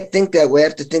can't think that way. I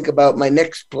have to think about my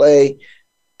next play,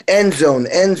 end zone,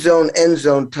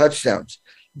 touchdowns.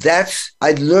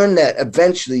 I learned that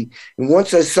eventually. And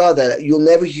once I saw that, you'll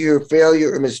never hear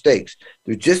failure or mistakes.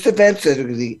 They're just events that are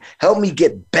going to help me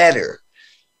get better.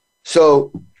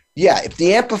 So, yeah, if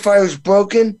the amplifier is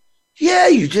broken, yeah,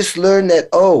 you just learn that,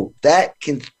 that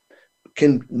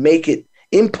can make it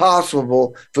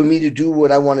impossible for me to do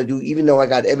what I want to do, even though I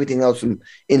got everything else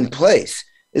in place.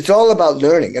 It's all about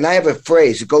learning. And I have a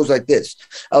phrase. It goes like this.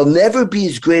 I'll never be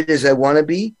as great as I want to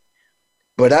be,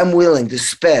 but I'm willing to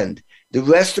spend the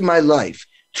rest of my life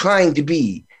trying to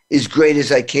be as great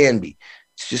as I can be.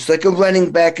 It's just like a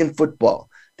running back in football.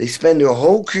 They spend their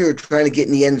whole career trying to get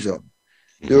in the end zone.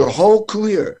 Their whole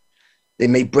career. They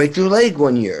may break their leg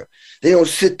one year. They don't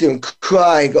sit there and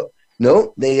cry and go.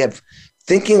 No, they have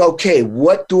thinking, okay,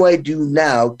 what do I do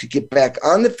now to get back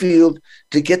on the field,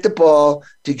 to get the ball,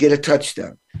 to get a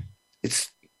touchdown? It's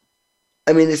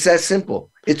that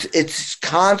simple. It's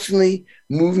constantly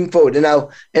moving forward. And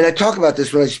I talk about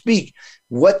this when I speak.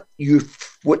 What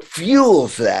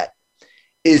fuels that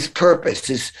is purpose,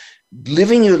 is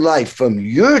living your life from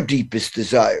your deepest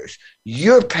desires,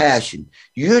 your passion,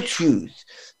 your truth,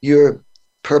 your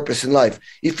purpose in life.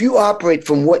 If you operate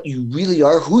from what you really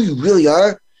are, who you really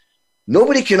are,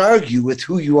 nobody can argue with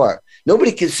who you are.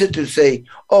 Nobody can sit there and say,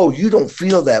 oh, you don't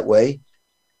feel that way.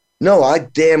 No, I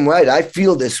damn right. I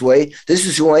feel this way. This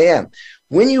is who I am.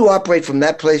 When you operate from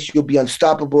that place, you'll be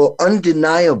unstoppable,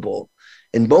 undeniable.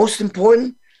 And most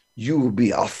important, you will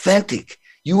be authentic.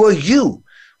 You are you.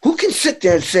 Who can sit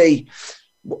there and say,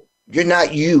 you're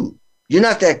not you? You're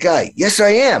not that guy. Yes, I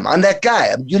am. I'm that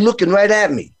guy. You're looking right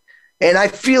at me. And I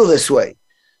feel this way.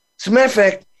 As a matter of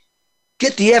fact,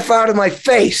 get the F out of my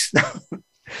face.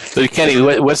 So, Kenny,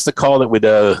 what's the call that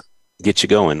would get you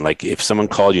going? Like if someone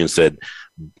called you and said,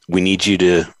 we need you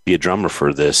to be a drummer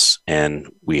for this,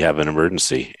 and we have an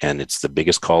emergency, and it's the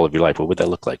biggest call of your life, what would that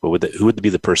look like? Who would be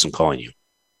the person calling you?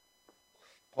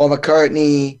 Paul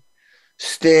McCartney,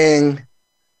 Sting,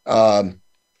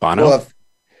 Bono?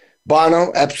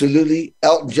 Bono, absolutely.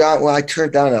 Elton John. Well, I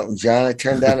turned down Elton John. I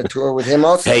turned down a tour with him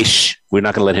also. Hey, we're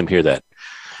not going to let him hear that.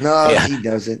 No, yeah. He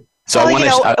doesn't. So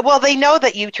well, they know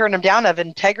that you turned them down of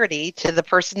integrity to the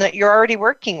person that you're already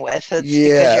working with. It's because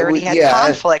you already had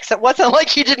conflicts. It wasn't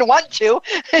like you didn't want to.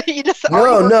 You just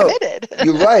already were committed.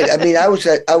 You're right. I mean, I was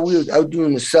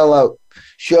doing a sellout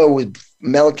show with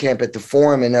Mellencamp at the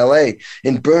Forum in L.A.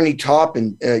 and Bernie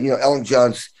Taupin, Elton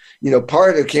John's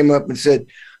partner, came up and said,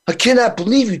 "I cannot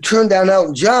believe you turned down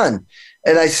Elton John."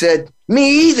 And I said,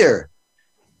 "Me either."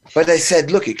 But I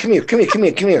said, look, come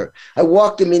here. I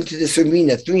walked him into this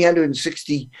arena,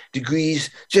 360 degrees,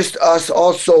 just us,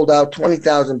 all sold out,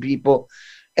 20,000 people.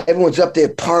 Everyone's up there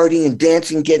partying and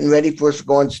dancing, getting ready for us to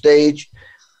go on stage.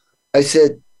 I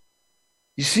said,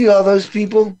 you see all those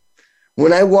people?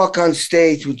 When I walk on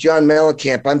stage with John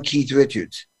Mellencamp, I'm Keith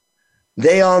Richards.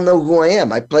 They all know who I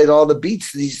am. I played all the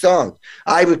beats to these songs.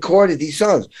 I recorded these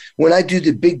songs. When I do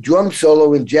the big drum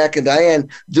solo in Jack and Diane,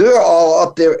 they're all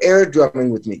up there air drumming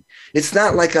with me. It's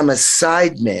not like I'm a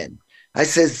side man. I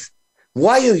says,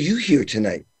 why are you here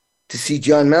tonight? To see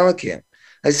John Mellencamp.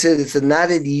 I said, it's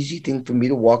not an easy thing for me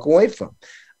to walk away from.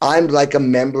 I'm like a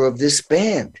member of this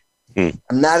band. I'm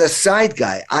not a side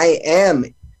guy. I am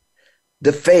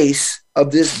the face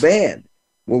of this band.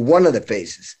 We're one of the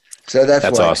faces. So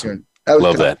that's why awesome.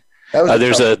 Love that.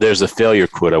 There's a failure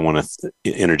quote I want to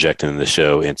interject into the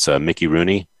show. It's Mickey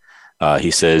Rooney.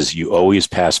 He says, "You always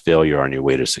pass failure on your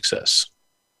way to success."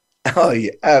 Oh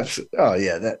yeah, absolutely. Oh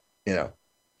yeah, that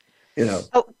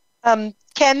Oh,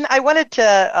 Ken, I wanted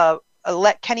to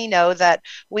let Kenny know that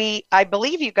I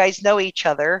believe you guys know each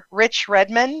other. Rich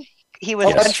Redman. He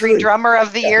was Country Drummer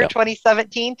of the Year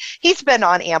 2017. He's been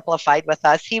on Amplified with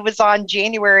us. He was on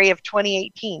January of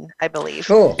 2018, I believe.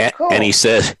 Cool. And he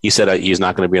said he's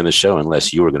not going to be on the show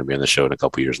unless you were going to be on the show in a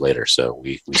couple years later. So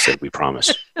we said we promise.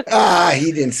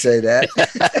 He didn't say that.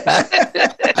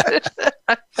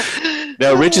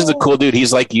 No, Rich is a cool dude.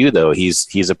 He's like you though.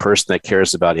 He's a person that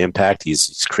cares about impact.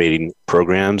 He's creating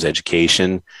programs,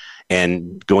 education,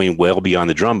 and going well beyond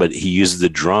the drum, but he uses the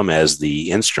drum as the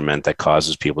instrument that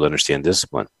causes people to understand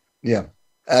discipline. Yeah,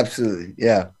 absolutely.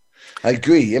 Yeah, I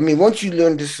agree. I mean, once you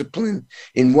learn discipline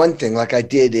in one thing, like I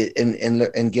did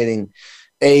in getting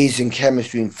A's in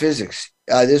chemistry and physics,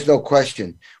 there's no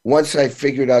question. Once I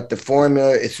figured out the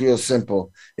formula, it's real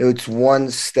simple. It's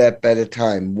one step at a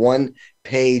time, one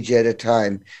page at a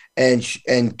time, and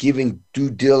giving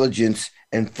due diligence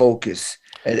and focus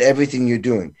at everything you're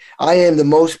doing. I am the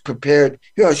most prepared.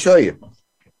 Here, I'll show you.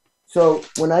 So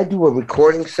when I do a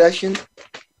recording session,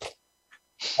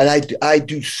 and I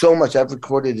do so much, I've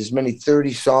recorded as many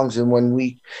 30 songs in 1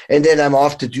 week, and then I'm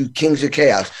off to do Kings of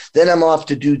Chaos. Then I'm off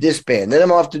to do this band. Then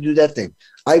I'm off to do that thing.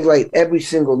 I write every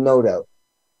single note out.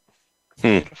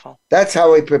 That's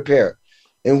how I prepare.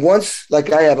 And once,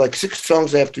 like I have like 6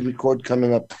 songs I have to record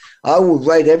coming up, I will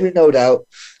write every note out.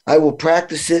 I will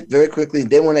practice it very quickly.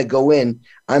 Then when I go in,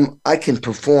 I can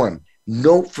perform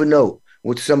note for note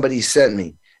what somebody sent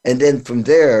me. And then from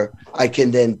there, I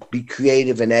can then be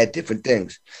creative and add different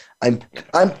things. I'm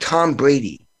Tom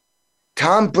Brady.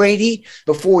 Tom Brady,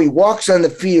 before he walks on the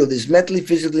field, is mentally,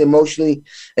 physically, emotionally,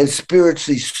 and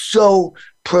spiritually so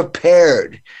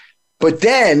prepared. But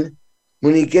then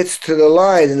when he gets to the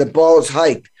line and the ball is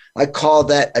hiked. I call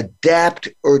that adapt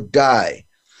or die.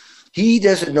 He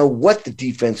doesn't know what the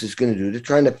defense is going to do. They're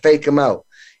trying to fake him out.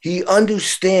 He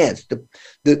understands the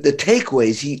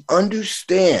takeaways. He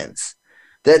understands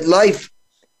that life,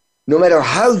 no matter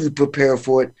how you prepare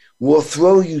for it, will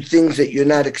throw you things that you're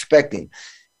not expecting.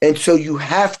 And so you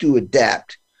have to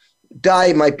adapt.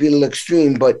 Die might be a little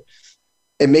extreme, but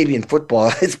and maybe in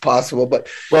football it's possible. But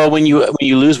well, when you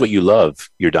lose what you love,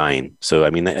 you're dying. So I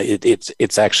mean,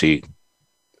 it's actually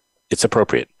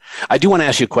appropriate. I do want to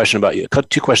ask you a question about you.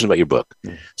 2 questions about your book.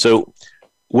 So,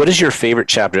 what is your favorite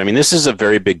chapter? I mean, this is a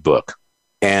very big book,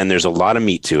 and there's a lot of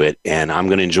meat to it, and I'm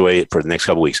going to enjoy it for the next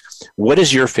couple of weeks. What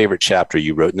is your favorite chapter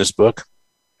you wrote in this book?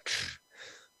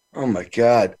 Oh my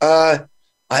God.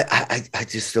 I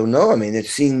just don't know. I mean,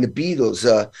 it's seeing the Beatles.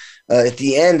 At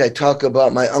the end, I talk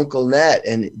about my Uncle Nat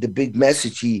and the big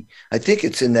message I think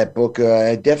it's in that book.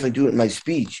 I definitely do it in my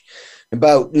speech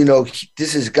about,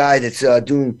 this is a guy that's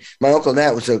doing, my Uncle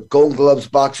Nat was a Golden Gloves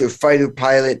boxer, fighter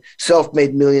pilot,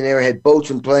 self-made millionaire, had boats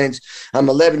and planes. I'm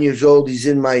 11 years old. He's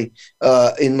in my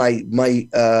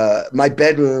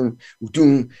bedroom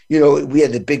doing, we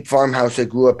had the big farmhouse I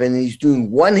grew up in, and he's doing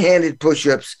one-handed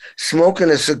push-ups,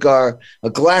 smoking a cigar, a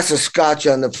glass of scotch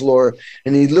on the floor.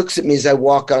 And he looks at me as I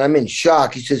walk on. I'm in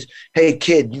shock. He says, "Hey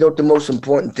kid, you know what the most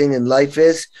important thing in life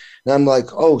is?" And I'm like,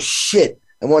 "Oh shit.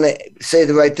 I want to say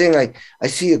the right thing. I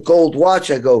see a gold watch.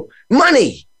 I go,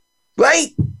 money, right?"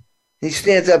 He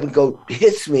stands up and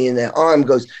hits me in the arm,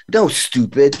 goes, "No,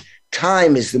 stupid.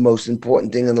 Time is the most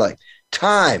important thing in life.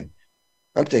 Time."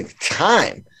 I'm thinking,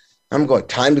 time? I'm going,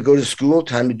 time to go to school,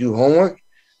 time to do homework.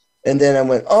 And then I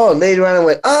went, later on I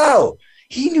went,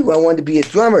 he knew I wanted to be a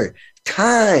drummer.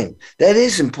 Time. That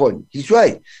is important. He's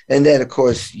right. And then, of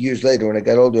course, years later, when I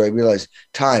got older, I realized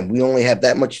time. We only have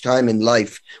that much time in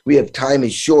life. We have time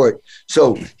is short.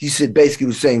 So he said, basically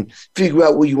was saying, figure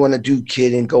out what you want to do,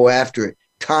 kid, and go after it.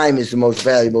 Time is the most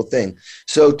valuable thing.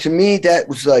 So to me, that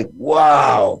was like,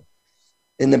 wow.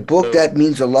 In the book, that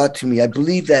means a lot to me. I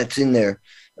believe that's in there.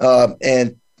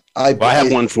 And I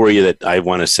have one for you that I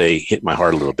want to say hit my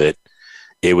heart a little bit.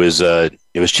 It was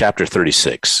chapter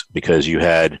 36 because you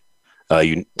had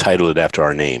you titled it after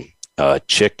our name,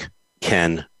 Chick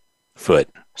Ken Foot.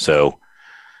 So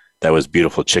that was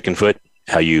beautiful, Chicken Foot.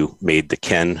 How you made the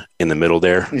Ken in the middle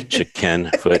there, Chick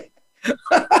Ken Foot.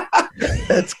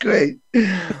 That's great.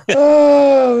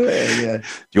 Oh, man, yeah. Do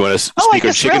you want to speak I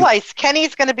just realized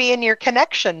Kenny's going to be in your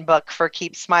connection book for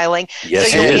Keep Smiling.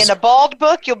 Yes, so you'll be in a bald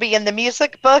book, you'll be in the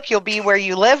music book, you'll be where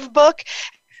you live book.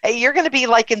 You're going to be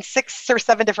like in 6 or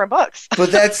 7 different books.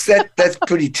 But that's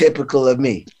pretty typical of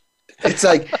me. It's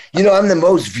like, I'm the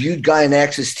most viewed guy on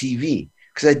Access TV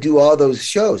because I do all those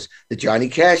shows, the Johnny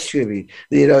Cash tribute,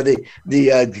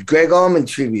 the Greg Allman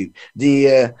tribute,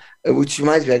 which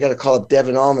reminds me, I got to call up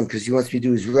Devin Allman because he wants me to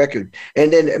do his record.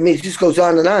 And then, it just goes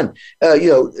on and on.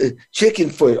 Chicken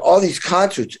Foot, all these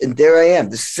concerts, and there I am,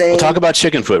 the same. We'll talk about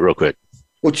Chicken Foot real quick.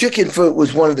 Well, Chicken Foot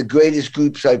was one of the greatest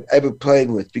groups I've ever played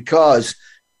with because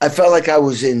I felt like I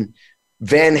was in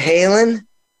Van Halen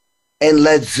and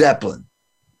Led Zeppelin.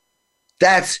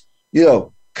 That's,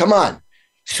 come on.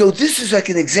 So this is like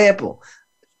an example.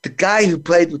 The guy who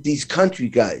played with these country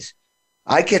guys,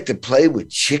 I get to play with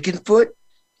Chicken Foot.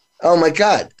 Oh my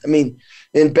God. And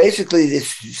basically it's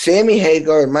Sammy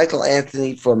Hagar and Michael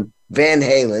Anthony from Van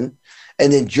Halen,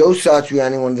 and then Joe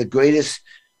Satriani, one of the greatest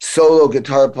solo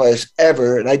guitar players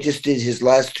ever. And I just did his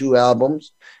last 2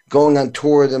 albums, going on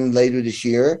tour with them later this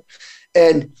year.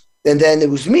 And then it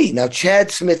was me. Now,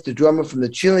 Chad Smith, the drummer from the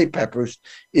Chili Peppers,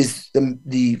 is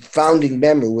the founding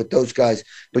member with those guys.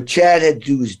 But Chad had to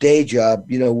do his day job,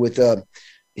 with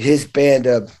his band.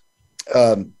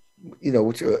 I'm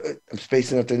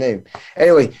spacing out their name.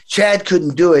 Anyway, Chad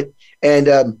couldn't do it, and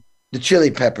the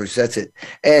Chili Peppers. That's it.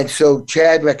 And so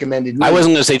Chad recommended me. I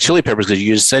wasn't going to say Chili Peppers because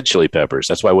you just said Chili Peppers.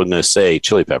 That's why I wasn't going to say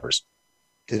Chili Peppers.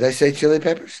 Did I say Chili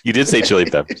Peppers? You did say Chili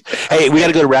Peppers. Hey, we got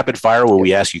to go to rapid fire where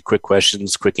we ask you quick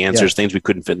questions, quick answers, things we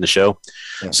couldn't fit in the show.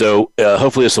 Yeah. So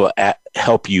hopefully this will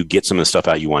help you get some of the stuff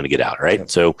out you want to get out. Right. Yeah.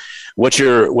 So what's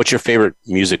your favorite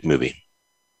music movie?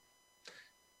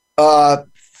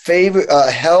 Favorite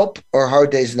Help or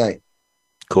Hard Day's Night?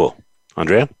 Cool.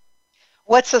 Andrea?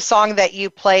 What's a song that you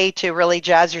play to really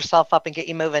jazz yourself up and get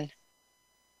you moving?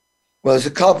 Well, there's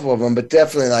a couple of them, but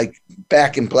definitely like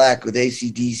Back in Black with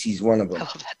AC/DC is one of them. I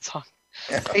love that song.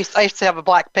 Yeah. I used to have a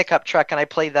black pickup truck, and I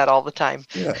played that all the time.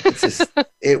 Yeah,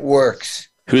 it works.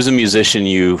 Who's a musician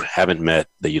you haven't met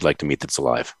that you'd like to meet that's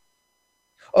alive?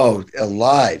 Oh,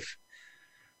 alive.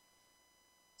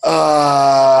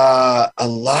 Alive.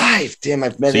 Damn,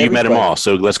 I've met. So you met them all.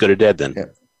 So let's go to dead then. Yeah.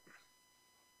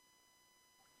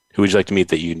 Who would you like to meet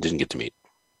that you didn't get to meet?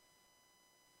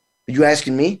 Are you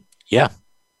asking me? Yeah.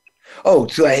 Oh,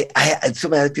 so I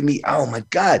somebody I'd like to meet. Oh my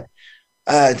God.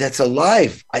 That's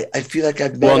alive. I feel like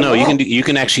I've met Well, no, him you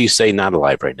can actually say not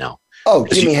alive right now. Oh,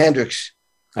 Jimi Hendrix.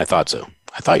 I thought so.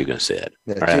 I thought you were going to say that.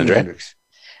 Yeah, all right, Jimi Andrea? Hendrix.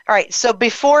 All right. So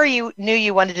before you knew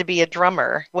you wanted to be a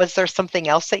drummer, was there something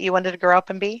else that you wanted to grow up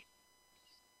and be?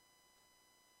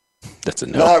 That's a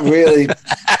no. Not really.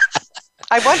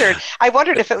 I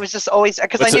wondered if it was just always,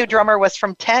 because I knew drummer was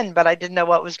from 10, but I didn't know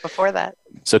what was before that.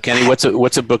 So Kenny, what's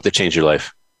a book that changed your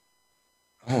life?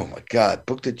 Oh my God,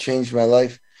 book that changed my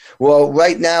life. Well,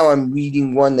 right now I'm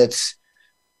reading one that's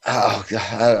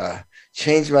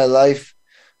changed my life.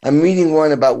 I'm reading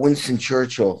one about Winston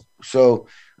Churchill. So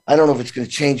I don't know if it's going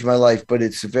to change my life, but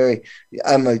I'm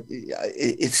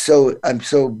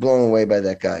so blown away by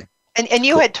that guy. And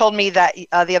you had told me that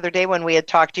the other day when we had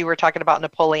talked, you were talking about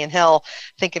Napoleon Hill,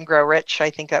 Think and Grow Rich. I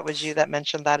think that was you that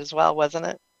mentioned that as well, wasn't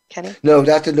it, Kenny? No,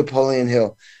 not the Napoleon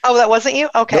Hill. Oh, that wasn't you?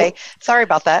 Okay. Nope. Sorry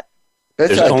about that.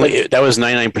 That was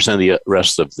 99% of the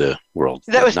rest of the world.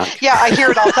 That was I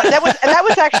hear it all the time. That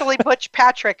was actually Butch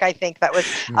Patrick, I think. That was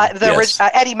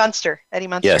Eddie Munster. Eddie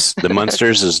Munster. Yes, the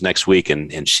Munsters is next week,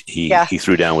 and he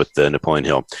threw down with the Napoleon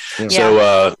Hill. Yeah.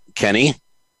 So Kenny,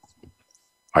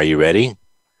 are you ready?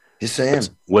 Yes, I am.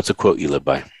 What's a quote you live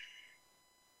by?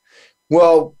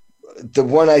 Well, the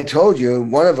one I told you,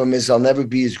 one of them is, I'll never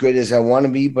be as great as I want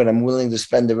to be, but I'm willing to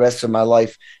spend the rest of my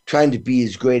life trying to be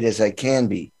as great as I can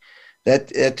be.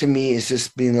 That to me is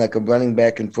just being like a running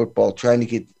back in football, trying to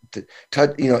get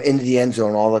into the end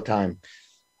zone all the time.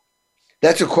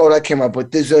 That's a quote I came up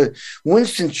with. There's a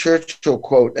Winston Churchill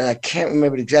quote, and I can't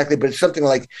remember it exactly, but it's something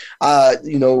like, a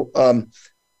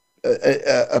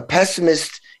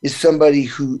pessimist is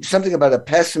something about a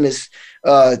pessimist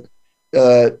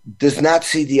does not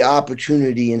see the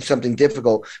opportunity in something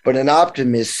difficult, but an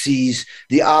optimist sees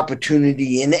the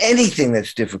opportunity in anything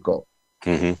that's difficult.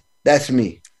 Mm-hmm. That's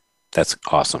me. That's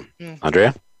awesome. Mm-hmm.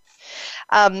 Andrea?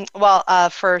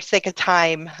 For sake of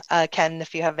time, Ken,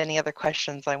 if you have any other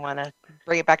questions, I want to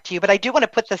bring it back to you. But I do want to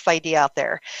put this idea out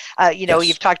there. Yes.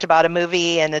 You've talked about a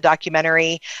movie and a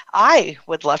documentary. I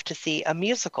would love to see a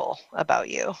musical about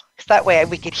you, because that way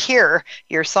we could hear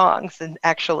your songs and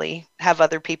actually have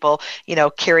other people,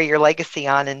 carry your legacy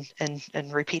on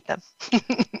and repeat them.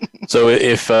 So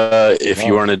if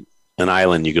you were on an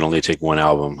island, you can only take one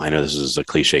album. I know this is a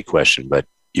cliche question, but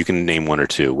you can name one or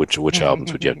two. Which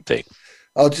albums would you have to take?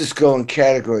 I'll just go in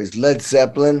categories: Led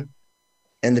Zeppelin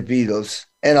and the Beatles,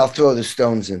 and I'll throw the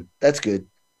Stones in. That's good.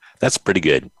 That's pretty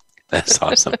good. That's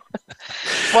awesome.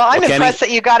 Well, I'm impressed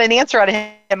that you got an answer out of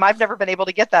him. I've never been able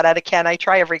to get that out of Ken. I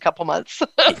try every couple months.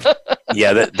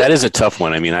 Yeah, that is a tough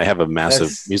one. I mean, I have a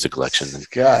massive music collection,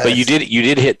 but you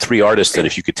did hit three artists that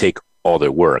if you could take all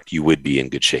their work, you would be in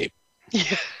good shape.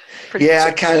 Yeah,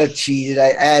 I kind of cheated.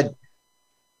 I add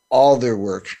all their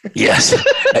work. Yes,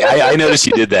 I noticed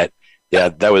you did that. Yeah,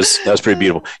 that was pretty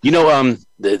beautiful.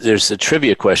 There's a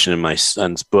trivia question in my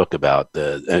son's book about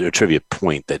a trivia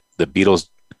point that the Beatles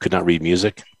could not read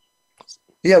music.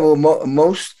 Yeah, well,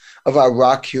 most of our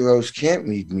rock heroes can't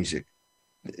read music.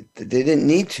 They didn't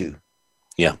need to.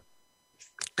 Yeah,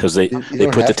 because they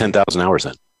put the 10,000 hours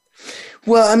in.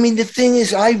 Well, I mean, the thing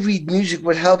is, I read music.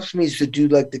 What helps me is to do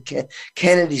like the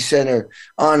Kennedy Center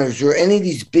honors or any of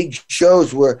these big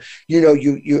shows where,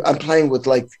 I'm playing with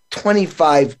like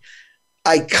 25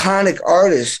 iconic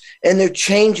artists, and they're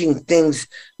changing things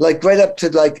like right up to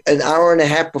like an hour and a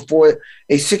half before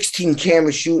a 16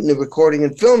 camera shoot and the recording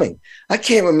and filming. I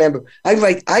can't remember. I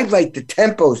write the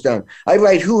tempos down. I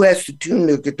write who has to tune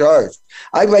their guitars.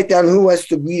 I write down who has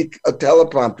to read a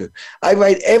teleprompter. I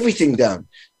write everything down.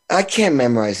 I can't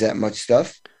memorize that much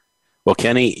stuff. Well,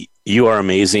 Kenny, you are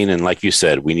amazing. And like you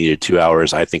said, we needed 2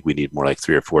 hours. I think we need more like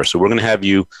 3 or 4. So we're going to have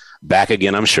you back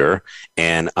again, I'm sure.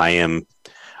 And I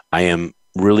am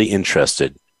really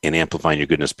interested in amplifying your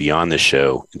goodness beyond this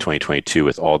show in 2022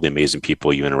 with all the amazing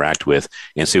people you interact with,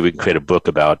 and see if we can create a book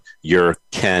about your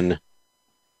Ken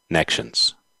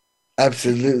connections.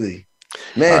 Absolutely.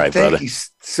 Man, thank you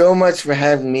so much for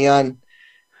having me on.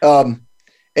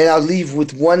 And I'll leave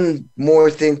with one more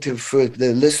thing for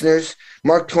the listeners.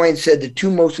 Mark Twain said the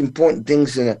two most important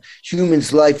things in a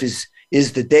human's life is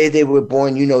the day they were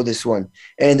born. You know this one.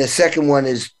 And the second one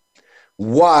is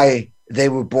why they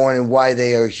were born and why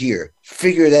they are here.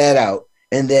 Figure that out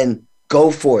and then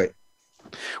go for it.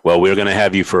 Well, we're going to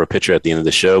have you for a picture at the end of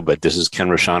the show, but this is Ken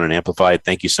Rochon and Amplified.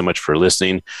 Thank you so much for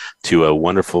listening to a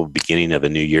wonderful beginning of a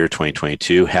new year,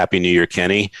 2022. Happy New Year,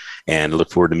 Kenny, and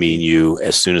look forward to meeting you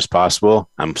as soon as possible.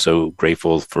 I'm so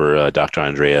grateful for Dr.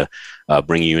 Andrea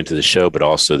bringing you into the show, but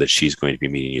also that she's going to be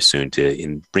meeting you soon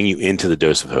to bring you into the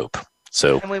dose of hope.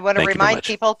 And we want to remind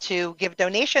people to give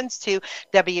donations to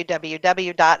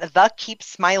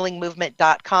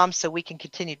www.thekeepsmilingmovement.com so we can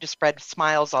continue to spread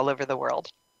smiles all over the world.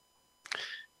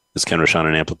 This is Ken Rochon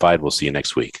and Amplified. We'll see you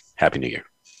next week. Happy New Year.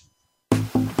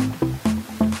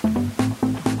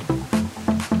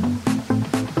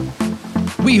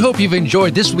 We hope you've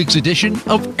enjoyed this week's edition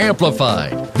of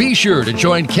Amplified. Be sure to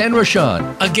join Ken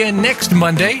Rochon again next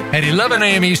Monday at 11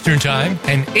 a.m. Eastern Time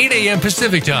and 8 a.m.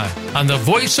 Pacific Time on the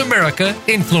Voice America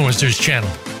Influencers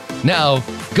Channel. Now,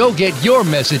 go get your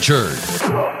message heard.